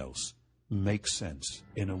everything else makes sense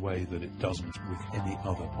in a way that it doesn't with any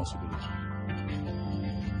other possibility.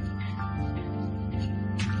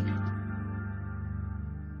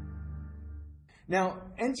 Now,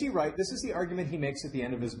 N.T. Wright, this is the argument he makes at the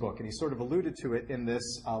end of his book, and he sort of alluded to it in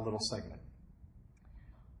this little segment.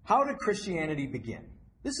 How did Christianity begin?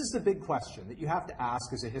 This is the big question that you have to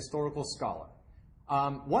ask as a historical scholar.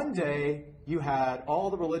 One day, you had all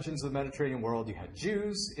the religions of the Mediterranean world. You had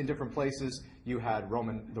Jews in different places. You had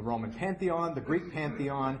the Roman pantheon, the Greek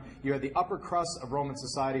pantheon. You had the upper crust of Roman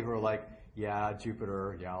society who were like, yeah,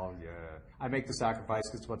 Jupiter, yeah. I make the sacrifice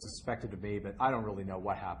because it's what's expected of me, but I don't really know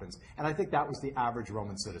what happens. And I think that was the average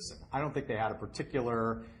Roman citizen. I don't think they had a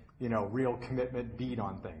particular, real commitment bead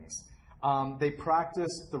on things. They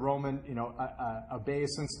practiced the Roman,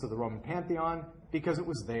 obeisance to the Roman pantheon because it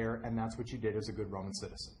was there, and that's what you did as a good Roman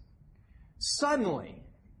citizen. Suddenly,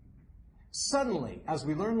 as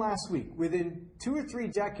we learned last week, within 2 or 3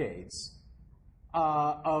 decades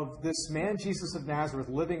of this man Jesus of Nazareth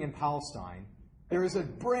living in Palestine, there is a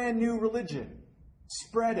brand new religion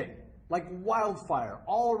spreading like wildfire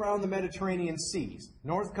all around the Mediterranean seas,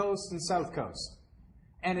 north coast and south coast.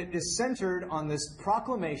 And it is centered on this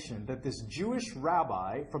proclamation that this Jewish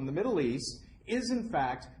rabbi from the Middle East is, in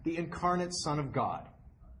fact, the incarnate Son of God.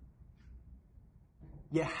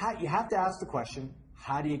 You have to ask the question,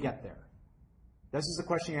 how do you get there? This is a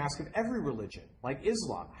question you ask of every religion, like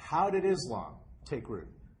Islam. How did Islam take root?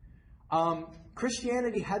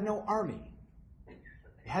 Christianity had no army.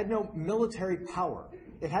 It had no military power.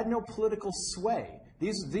 It had no political sway.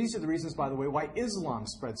 These are the reasons, by the way, why Islam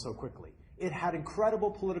spread so quickly. It had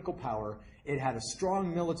incredible political power, it had a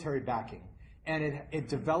strong military backing, and it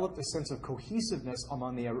developed a sense of cohesiveness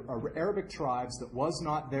among the Arabic tribes that was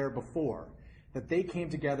not there before, that they came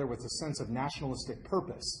together with a sense of nationalistic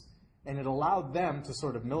purpose, and it allowed them to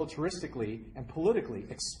sort of militaristically and politically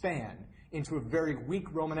expand into a very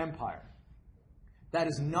weak Roman Empire. That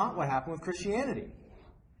is not what happened with Christianity.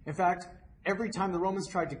 In fact, every time the Romans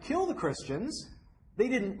tried to kill the Christians, they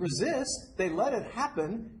didn't resist, they let it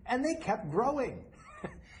happen, and they kept growing.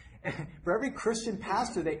 For every Christian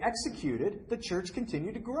pastor they executed, the church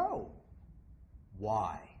continued to grow.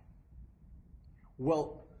 Why?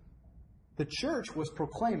 Well, the church was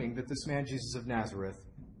proclaiming that this man Jesus of Nazareth,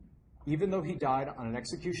 even though he died on an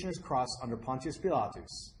executioner's cross under Pontius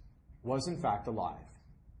Pilatus, was in fact alive.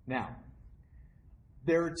 Now,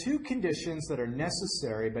 there are 2 conditions that are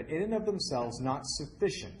necessary, but in and of themselves not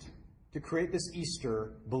sufficient to create this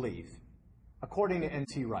Easter belief, according to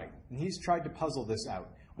N.T. Wright. And he's tried to puzzle this out.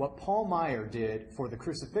 What Paul Meyer did for the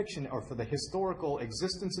crucifixion, or for the historical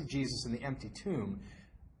existence of Jesus in the empty tomb,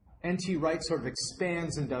 N.T. Wright sort of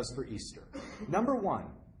expands and does for Easter. Number 1,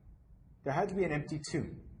 there had to be an empty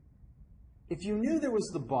tomb. If you knew there was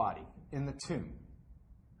the body in the tomb,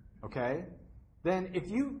 okay, then if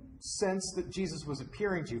you sense that Jesus was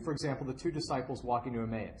appearing to you, for example, the 2 disciples walking to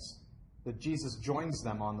Emmaus, that Jesus joins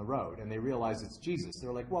them on the road and they realize it's Jesus.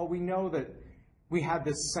 They're like, well, we know that we had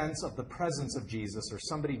this sense of the presence of Jesus, or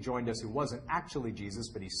somebody joined us who wasn't actually Jesus,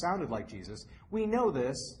 but he sounded like Jesus. We know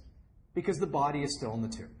this because the body is still in the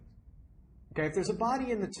tomb. Okay, if there's a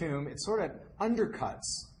body in the tomb, it sort of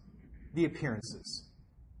undercuts the appearances.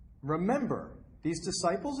 Remember, these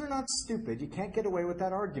disciples are not stupid. You can't get away with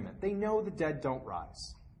that argument. They know the dead don't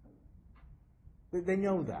rise. They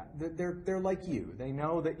know that. They're like you. They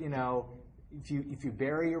know that, if you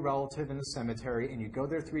bury a relative in the cemetery and you go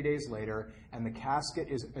there 3 days later and the casket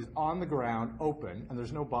is on the ground, open, and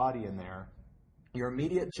there's no body in there, your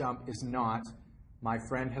immediate jump is not, my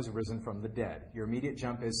friend has risen from the dead. Your immediate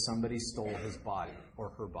jump is somebody stole his body or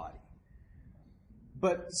her body.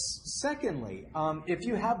 But secondly, if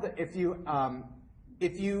you have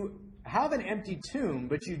an empty tomb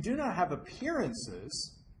but you do not have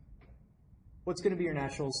appearances, what's going to be your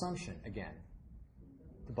natural assumption again?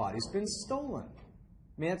 The body's been stolen. I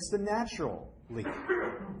mean, that's the natural leap.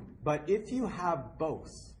 But if you have both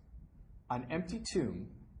an empty tomb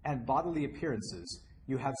and bodily appearances,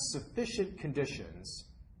 you have sufficient conditions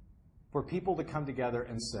for people to come together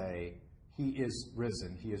and say, he is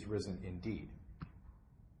risen indeed.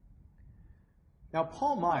 Now,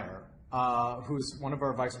 Paul Meyer, who's one of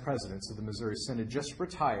our vice presidents of the Missouri Synod, just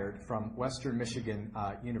retired from Western Michigan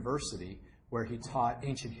University, where he taught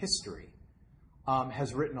ancient history,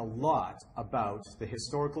 has written a lot about the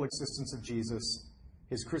historical existence of Jesus,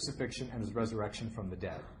 his crucifixion, and his resurrection from the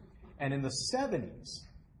dead. And in the 70s,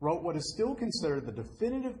 wrote what is still considered the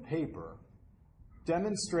definitive paper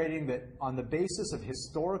demonstrating that on the basis of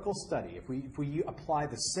historical study, if we apply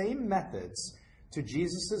the same methods to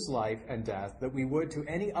Jesus' life and death that we would to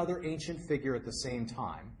any other ancient figure at the same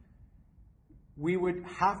time, we would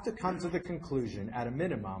have to come to the conclusion, at a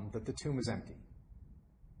minimum, that the tomb is empty.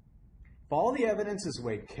 If all the evidence is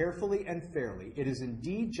weighed carefully and fairly, it is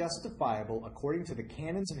indeed justifiable, according to the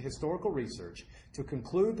canons of historical research, to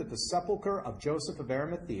conclude that the sepulchre of Joseph of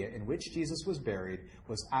Arimathea, in which Jesus was buried,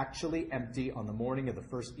 was actually empty on the morning of the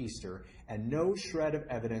first Easter, and no shred of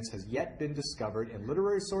evidence has yet been discovered in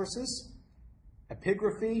literary sources,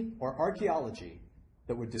 epigraphy, or archaeology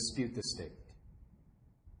that would dispute this statement.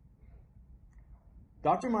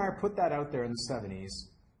 Dr. Meyer put that out there in the 70s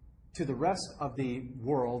to the rest of the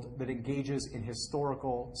world that engages in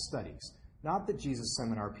historical studies. Not the Jesus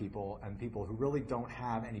Seminar people and people who really don't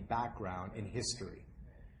have any background in history.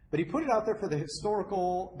 But he put it out there for the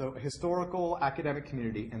historical academic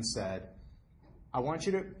community and said, I want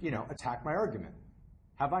you to, attack my argument.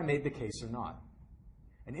 Have I made the case or not?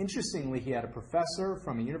 And interestingly, he had a professor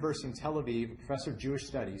from a university in Tel Aviv, a professor of Jewish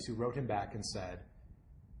studies, who wrote him back and said,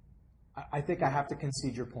 I think I have to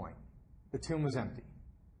concede your point. The tomb was empty.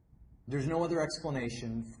 There's no other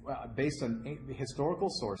explanation based on historical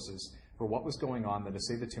sources for what was going on than to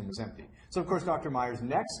say the tomb was empty. So, of course, Dr. Meyer's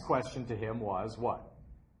next question to him was what?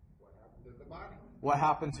 What happened to the body? What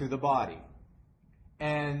happened to the body?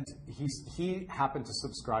 And he happened to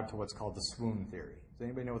subscribe to what's called the swoon theory. Does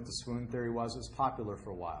anybody know what the swoon theory was? It was popular for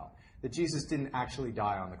a while. That Jesus didn't actually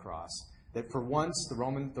die on the cross. That for once the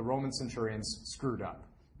Roman centurions screwed up.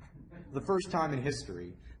 The first time in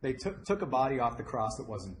history, they took a body off the cross that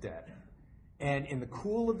wasn't dead. And in the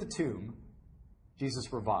cool of the tomb,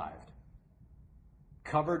 Jesus revived,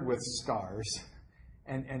 covered with scars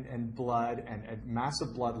and blood and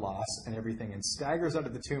massive blood loss and everything, and staggers out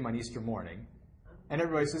of the tomb on Easter morning. And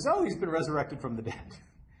everybody says, oh, he's been resurrected from the dead.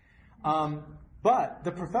 But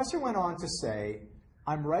the professor went on to say,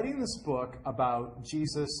 I'm writing this book about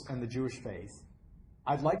Jesus and the Jewish faith.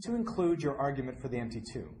 I'd like to include your argument for the empty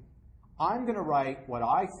tomb. I'm going to write what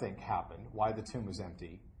I think happened, why the tomb was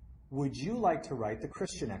empty. Would you like to write the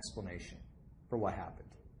Christian explanation for what happened?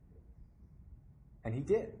 And he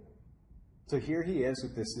did. So here he is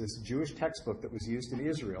with this Jewish textbook that was used in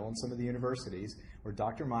Israel in some of the universities, where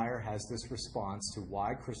Dr. Meyer has this response to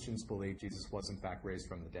why Christians believe Jesus was in fact raised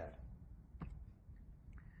from the dead.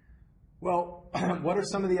 Well, what are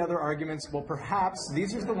some of the other arguments? Well, perhaps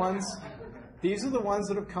these are the ones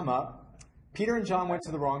that have come up. Peter and John went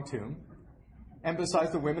to the wrong tomb. And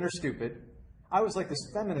besides, the women are stupid. I always like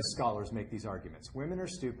this, feminist scholars make these arguments. Women are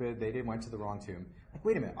stupid, they went to the wrong tomb. Like,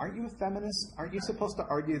 wait a minute, aren't you a feminist? Aren't you supposed to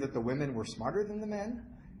argue that the women were smarter than the men?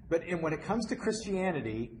 But when it comes to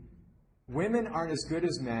Christianity, women aren't as good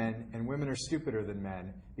as men, and women are stupider than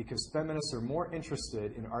men, because feminists are more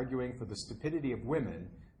interested in arguing for the stupidity of women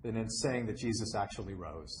than in saying that Jesus actually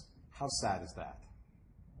rose. How sad is that?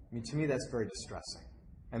 I mean, to me, that's very distressing.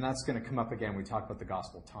 And that's going to come up again when we talk about the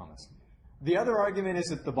Gospel of Thomas. The other argument is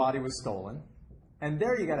that the body was stolen. And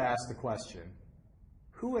there you got to ask the question,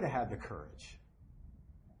 who would have had the courage?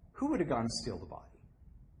 Who would have gone to steal the body?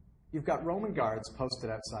 You've got Roman guards posted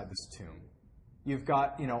outside this tomb. You've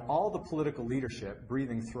got, all the political leadership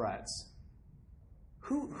breathing threats.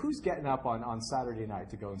 Who's getting up on Saturday night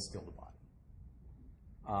to go and steal the body?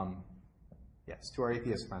 Yes, to our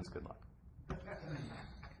atheist friends, good luck.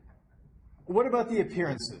 What about the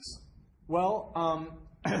appearances? Well,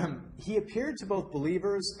 he appeared to both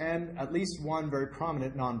believers and at least one very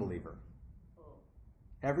prominent non-believer.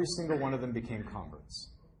 Every single one of them became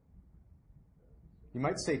converts. You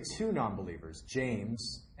might say two non-believers,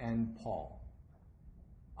 James and Paul.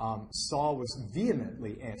 Saul was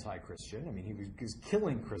vehemently anti-Christian. I mean, he was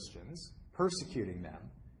killing Christians, persecuting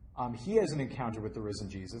them. He has an encounter with the risen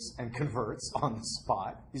Jesus and converts on the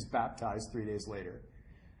spot. He's baptized 3 days later.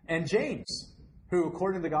 And James, who,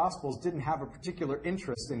 according to the Gospels, didn't have a particular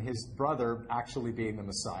interest in his brother actually being the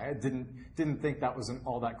Messiah, didn't think that was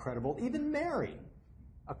all that credible. Even Mary,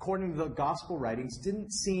 according to the Gospel writings,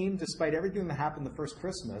 didn't seem, despite everything that happened the first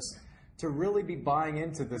Christmas, to really be buying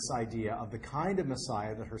into this idea of the kind of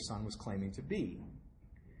Messiah that her son was claiming to be.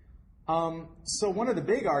 So one of the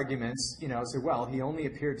big arguments, is that, well, he only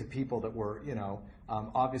appeared to people that were,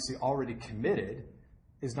 obviously already committed,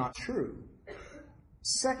 is not true.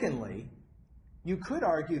 Secondly, you could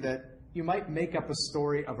argue that you might make up a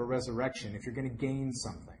story of a resurrection if you're going to gain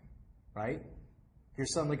something, right? You're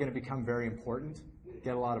suddenly going to become very important,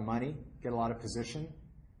 get a lot of money, get a lot of position.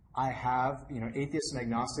 I have, atheists and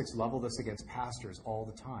agnostics level this against pastors all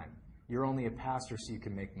the time. You're only a pastor so you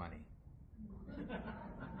can make money.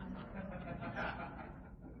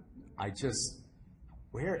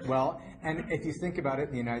 And if you think about it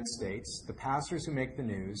in the United States, the pastors who make the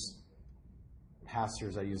news,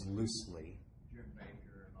 pastors I use loosely,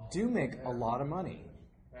 do make a lot of money.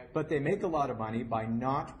 But they make a lot of money by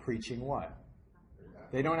not preaching what?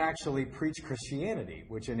 They don't actually preach Christianity,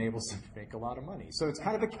 which enables them to make a lot of money. So it's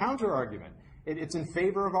kind of a counter-argument. It's in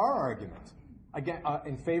favor of our argument. Again,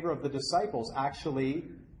 in favor of the disciples actually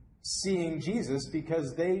seeing Jesus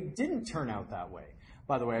because they didn't turn out that way.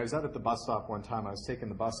 By the way, I was out at the bus stop one time. I was taking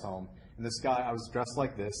the bus home, and this guy, I was dressed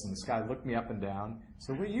like this, and this guy looked me up and down.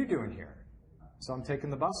 So what are you doing here? So I'm taking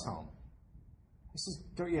the bus home. He says,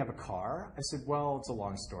 don't you have a car? I said, well, it's a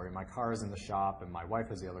long story. My car is in the shop, and my wife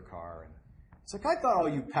has the other car. And it's like, I thought all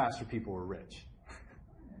you pastor people were rich.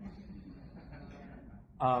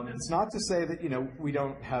 It's not to say that, we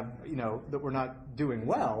don't have, that we're not doing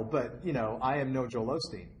well, but, I am no Joel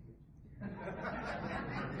Osteen.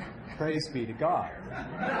 Praise be to God.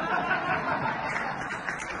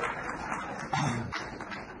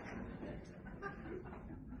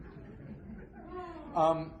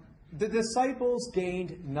 The disciples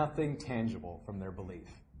gained nothing tangible from their belief,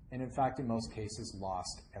 and in fact, in most cases,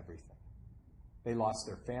 lost everything. They lost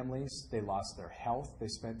their families, they lost their health, they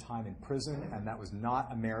spent time in prison, and that was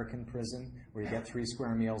not American prison, where you get 3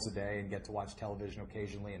 square meals a day and get to watch television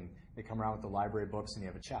occasionally, and they come around with the library books and you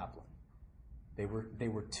have a chaplain. They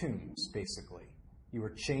were tombs, basically. You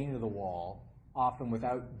were chained to the wall, often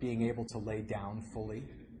without being able to lay down fully.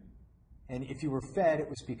 And if you were fed, it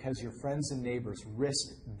was because your friends and neighbors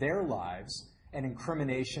risked their lives and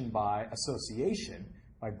incrimination by association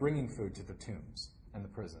by bringing food to the tombs and the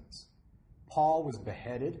prisons. Paul was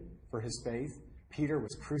beheaded for his faith. Peter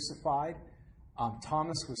was crucified.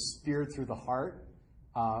 Thomas was speared through the heart.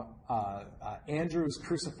 Andrew was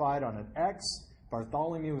crucified on an X.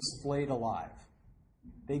 Bartholomew was flayed alive.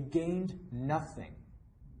 They gained nothing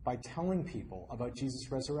by telling people about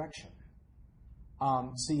Jesus' resurrection.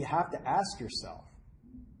 So you have to ask yourself,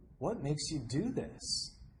 what makes you do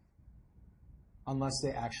this? Unless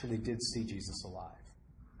they actually did see Jesus alive.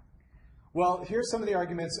 Well, here's some of the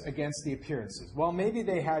arguments against the appearances. Well, maybe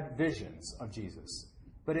they had visions of Jesus.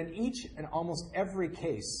 But in each and almost every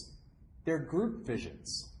case, they're group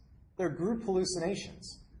visions. They're group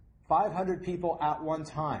hallucinations. 500 people at one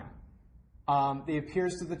time. He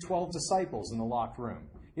appears to the 12 disciples in the locked room.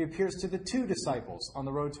 He appears to the 2 disciples on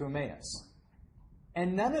the road to Emmaus.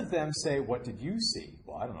 And none of them say, what did you see?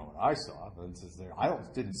 Well, I don't know what I saw. I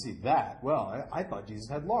didn't see that. Well, I thought Jesus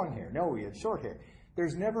had long hair. No, he had short hair.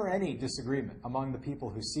 There's never any disagreement among the people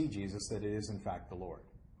who see Jesus that it is, in fact, the Lord.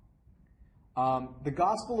 The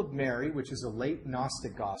Gospel of Mary, which is a late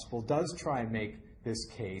Gnostic gospel, does try and make this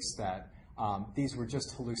case that these were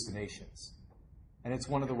just hallucinations. And it's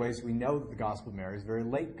one of the ways we know that the Gospel of Mary is a very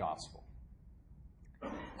late gospel.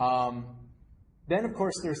 Then, of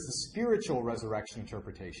course, there's the spiritual resurrection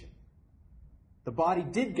interpretation. The body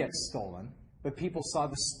did get stolen, but people saw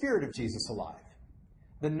the spirit of Jesus alive.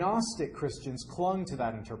 The Gnostic Christians clung to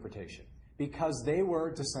that interpretation because they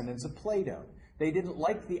were descendants of Plato. They didn't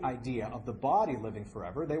like the idea of the body living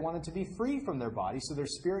forever. They wanted to be free from their body so their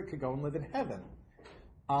spirit could go and live in heaven.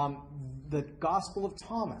 The Gospel of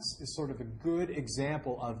Thomas is sort of a good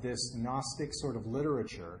example of this Gnostic sort of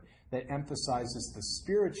literature that emphasizes the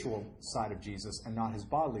spiritual side of Jesus and not his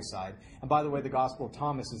bodily side. And by the way, the Gospel of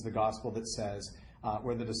Thomas is the gospel that says,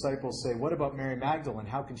 where the disciples say, what about Mary Magdalene?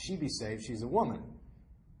 How can she be saved? She's a woman.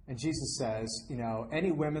 And Jesus says,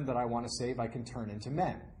 any women that I want to save, I can turn into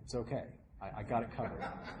men. It's okay. I got it covered.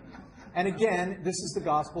 And again, this is the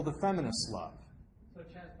gospel the feminists love. So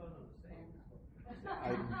Chaz Bono the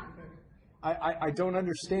same. I don't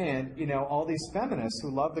understand, all these feminists who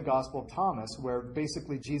love the Gospel of Thomas, where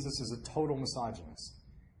basically Jesus is a total misogynist.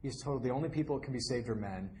 He's told the only people that can be saved are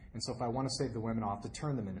men, and so if I want to save the women, I'll have to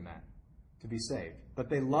turn them into men to be saved. But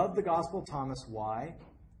they love the Gospel of Thomas. Why?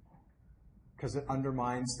 Because it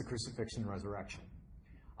undermines the crucifixion and resurrection.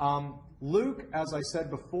 Luke, as I said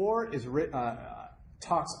before,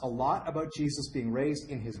 talks a lot about Jesus being raised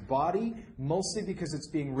in his body, mostly because it's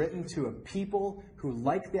being written to a people who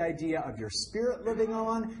like the idea of your spirit living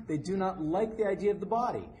on. They do not like the idea of the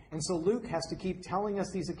body. And so Luke has to keep telling us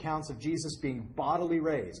these accounts of Jesus being bodily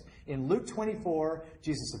raised. In Luke 24,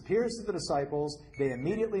 Jesus appears to the disciples. They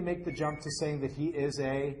immediately make the jump to saying that he is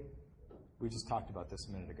we just talked about this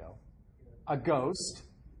a minute ago, a ghost.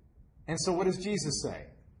 And so what does Jesus say?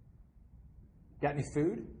 Got any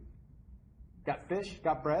food? Got fish?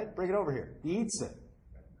 Got bread? Bring it over here. He eats it.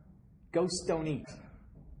 Ghosts don't eat.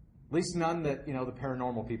 At least none that, the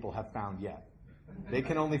paranormal people have found yet. They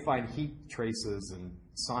can only find heat traces and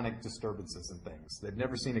sonic disturbances and things. They've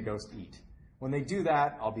never seen a ghost eat. When they do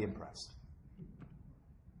that, I'll be impressed.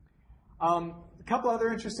 A couple other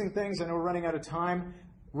interesting things. I know we're running out of time.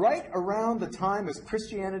 Right around the time of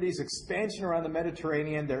Christianity's expansion around the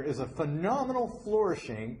Mediterranean, there is a phenomenal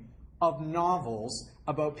flourishing of novels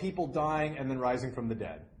about people dying and then rising from the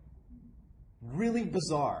dead. Really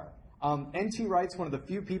bizarre. N.T. Wright's one of the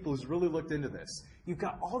few people who's really looked into this. You've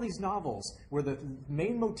got all these novels where the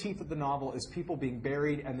main motif of the novel is people being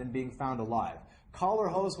buried and then being found alive. Collar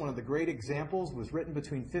Hose, one of the great examples, was written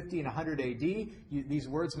between 50 and 100 AD. These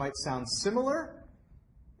words might sound similar.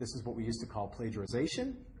 This is what we used to call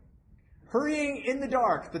plagiarization. Hurrying in the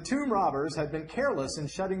dark, the tomb robbers had been careless in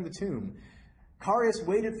shutting the tomb. Carius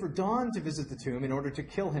waited for dawn to visit the tomb in order to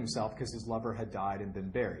kill himself because his lover had died and been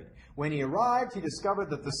buried. When he arrived, he discovered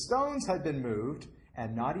that the stones had been moved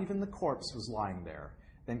and not even the corpse was lying there.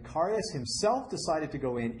 Then Carius himself decided to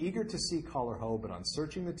go in, eager to see Collar Hose, but on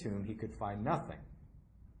searching the tomb, he could find nothing.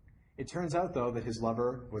 It turns out, though, that his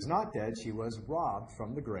lover was not dead. She was robbed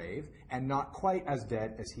from the grave and not quite as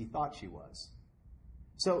dead as he thought she was.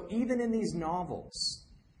 So even in these novels,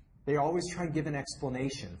 they always try and give an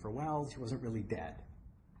explanation for, well, she wasn't really dead.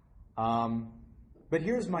 But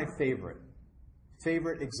here's my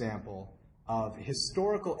favorite example of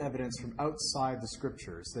historical evidence from outside the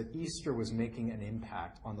scriptures that Easter was making an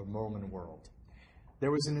impact on the Roman world.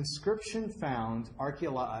 There was an inscription found,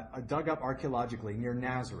 dug up archaeologically near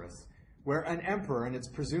Nazareth, where an emperor, and it's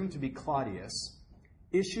presumed to be Claudius,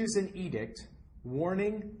 issues an edict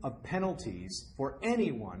warning of penalties for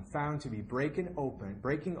anyone found to be breaking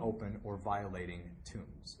open or violating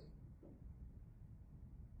tombs.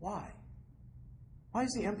 Why? Why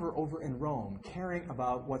is the emperor over in Rome caring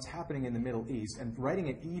about what's happening in the Middle East and writing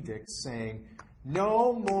an edict saying,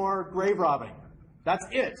 no more grave robbing? That's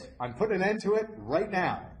it. I'm putting an end to it right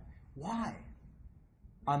now. Why?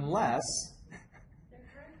 Unless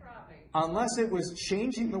it was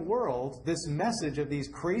changing the world, this message of these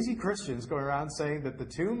crazy Christians going around saying that the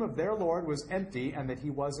tomb of their Lord was empty and that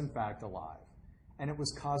he was in fact alive. And it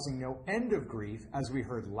was causing no end of grief, as we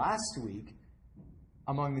heard last week,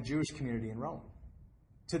 among the Jewish community in Rome,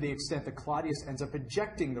 to the extent that Claudius ends up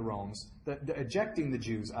ejecting the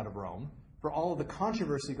Jews out of Rome for all of the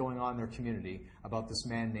controversy going on in their community about this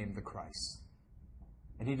man named the Christ.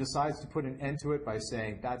 And he decides to put an end to it by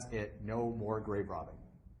saying, that's it, no more grave robbing.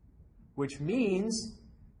 Which means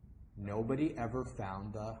nobody ever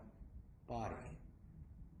found the body.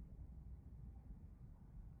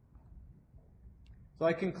 So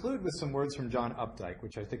I conclude with some words from John Updike,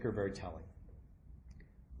 which I think are very telling.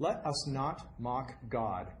 Let us not mock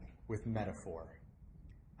God with metaphor,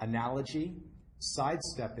 analogy,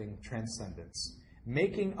 sidestepping transcendence,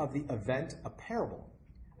 making of the event a parable,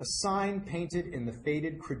 a sign painted in the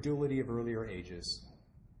faded credulity of earlier ages.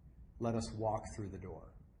 Let us walk through the door.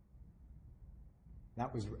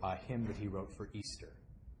 That was a hymn that he wrote for Easter.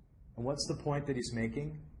 And what's the point that he's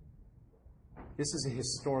making? This is a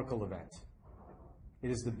historical event. It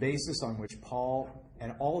is the basis on which Paul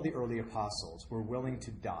and all the early apostles were willing to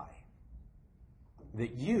die.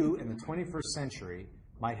 That you, in the 21st century,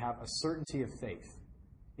 might have a certainty of faith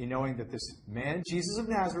in knowing that this man, Jesus of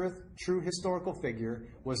Nazareth, true historical figure,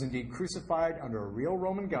 was indeed crucified under a real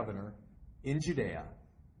Roman governor in Judea,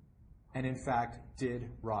 and in fact did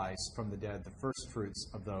rise from the dead, the first fruits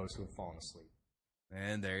of those who have fallen asleep.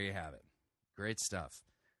 And there you have it. Great stuff.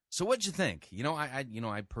 So what'd you think?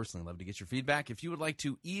 I personally love to get your feedback. If you would like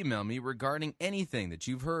to email me regarding anything that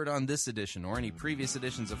you've heard on this edition or any previous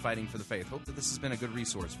editions of Fighting for the Faith, hope that this has been a good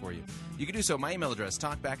resource for you. You can do so. My email address,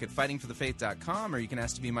 talkback@fightingforthefaith.com, or you can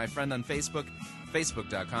ask to be my friend on Facebook,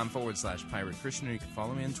 facebook.com/Pirate Christian, or you can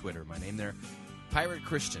follow me on Twitter. My name there, Pirate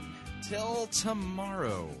Christian. Till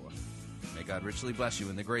tomorrow. May God richly bless you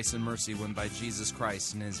in the grace and mercy won by Jesus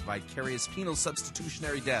Christ in his vicarious penal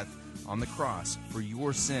substitutionary death on the cross for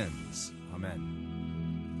your sins. Amen.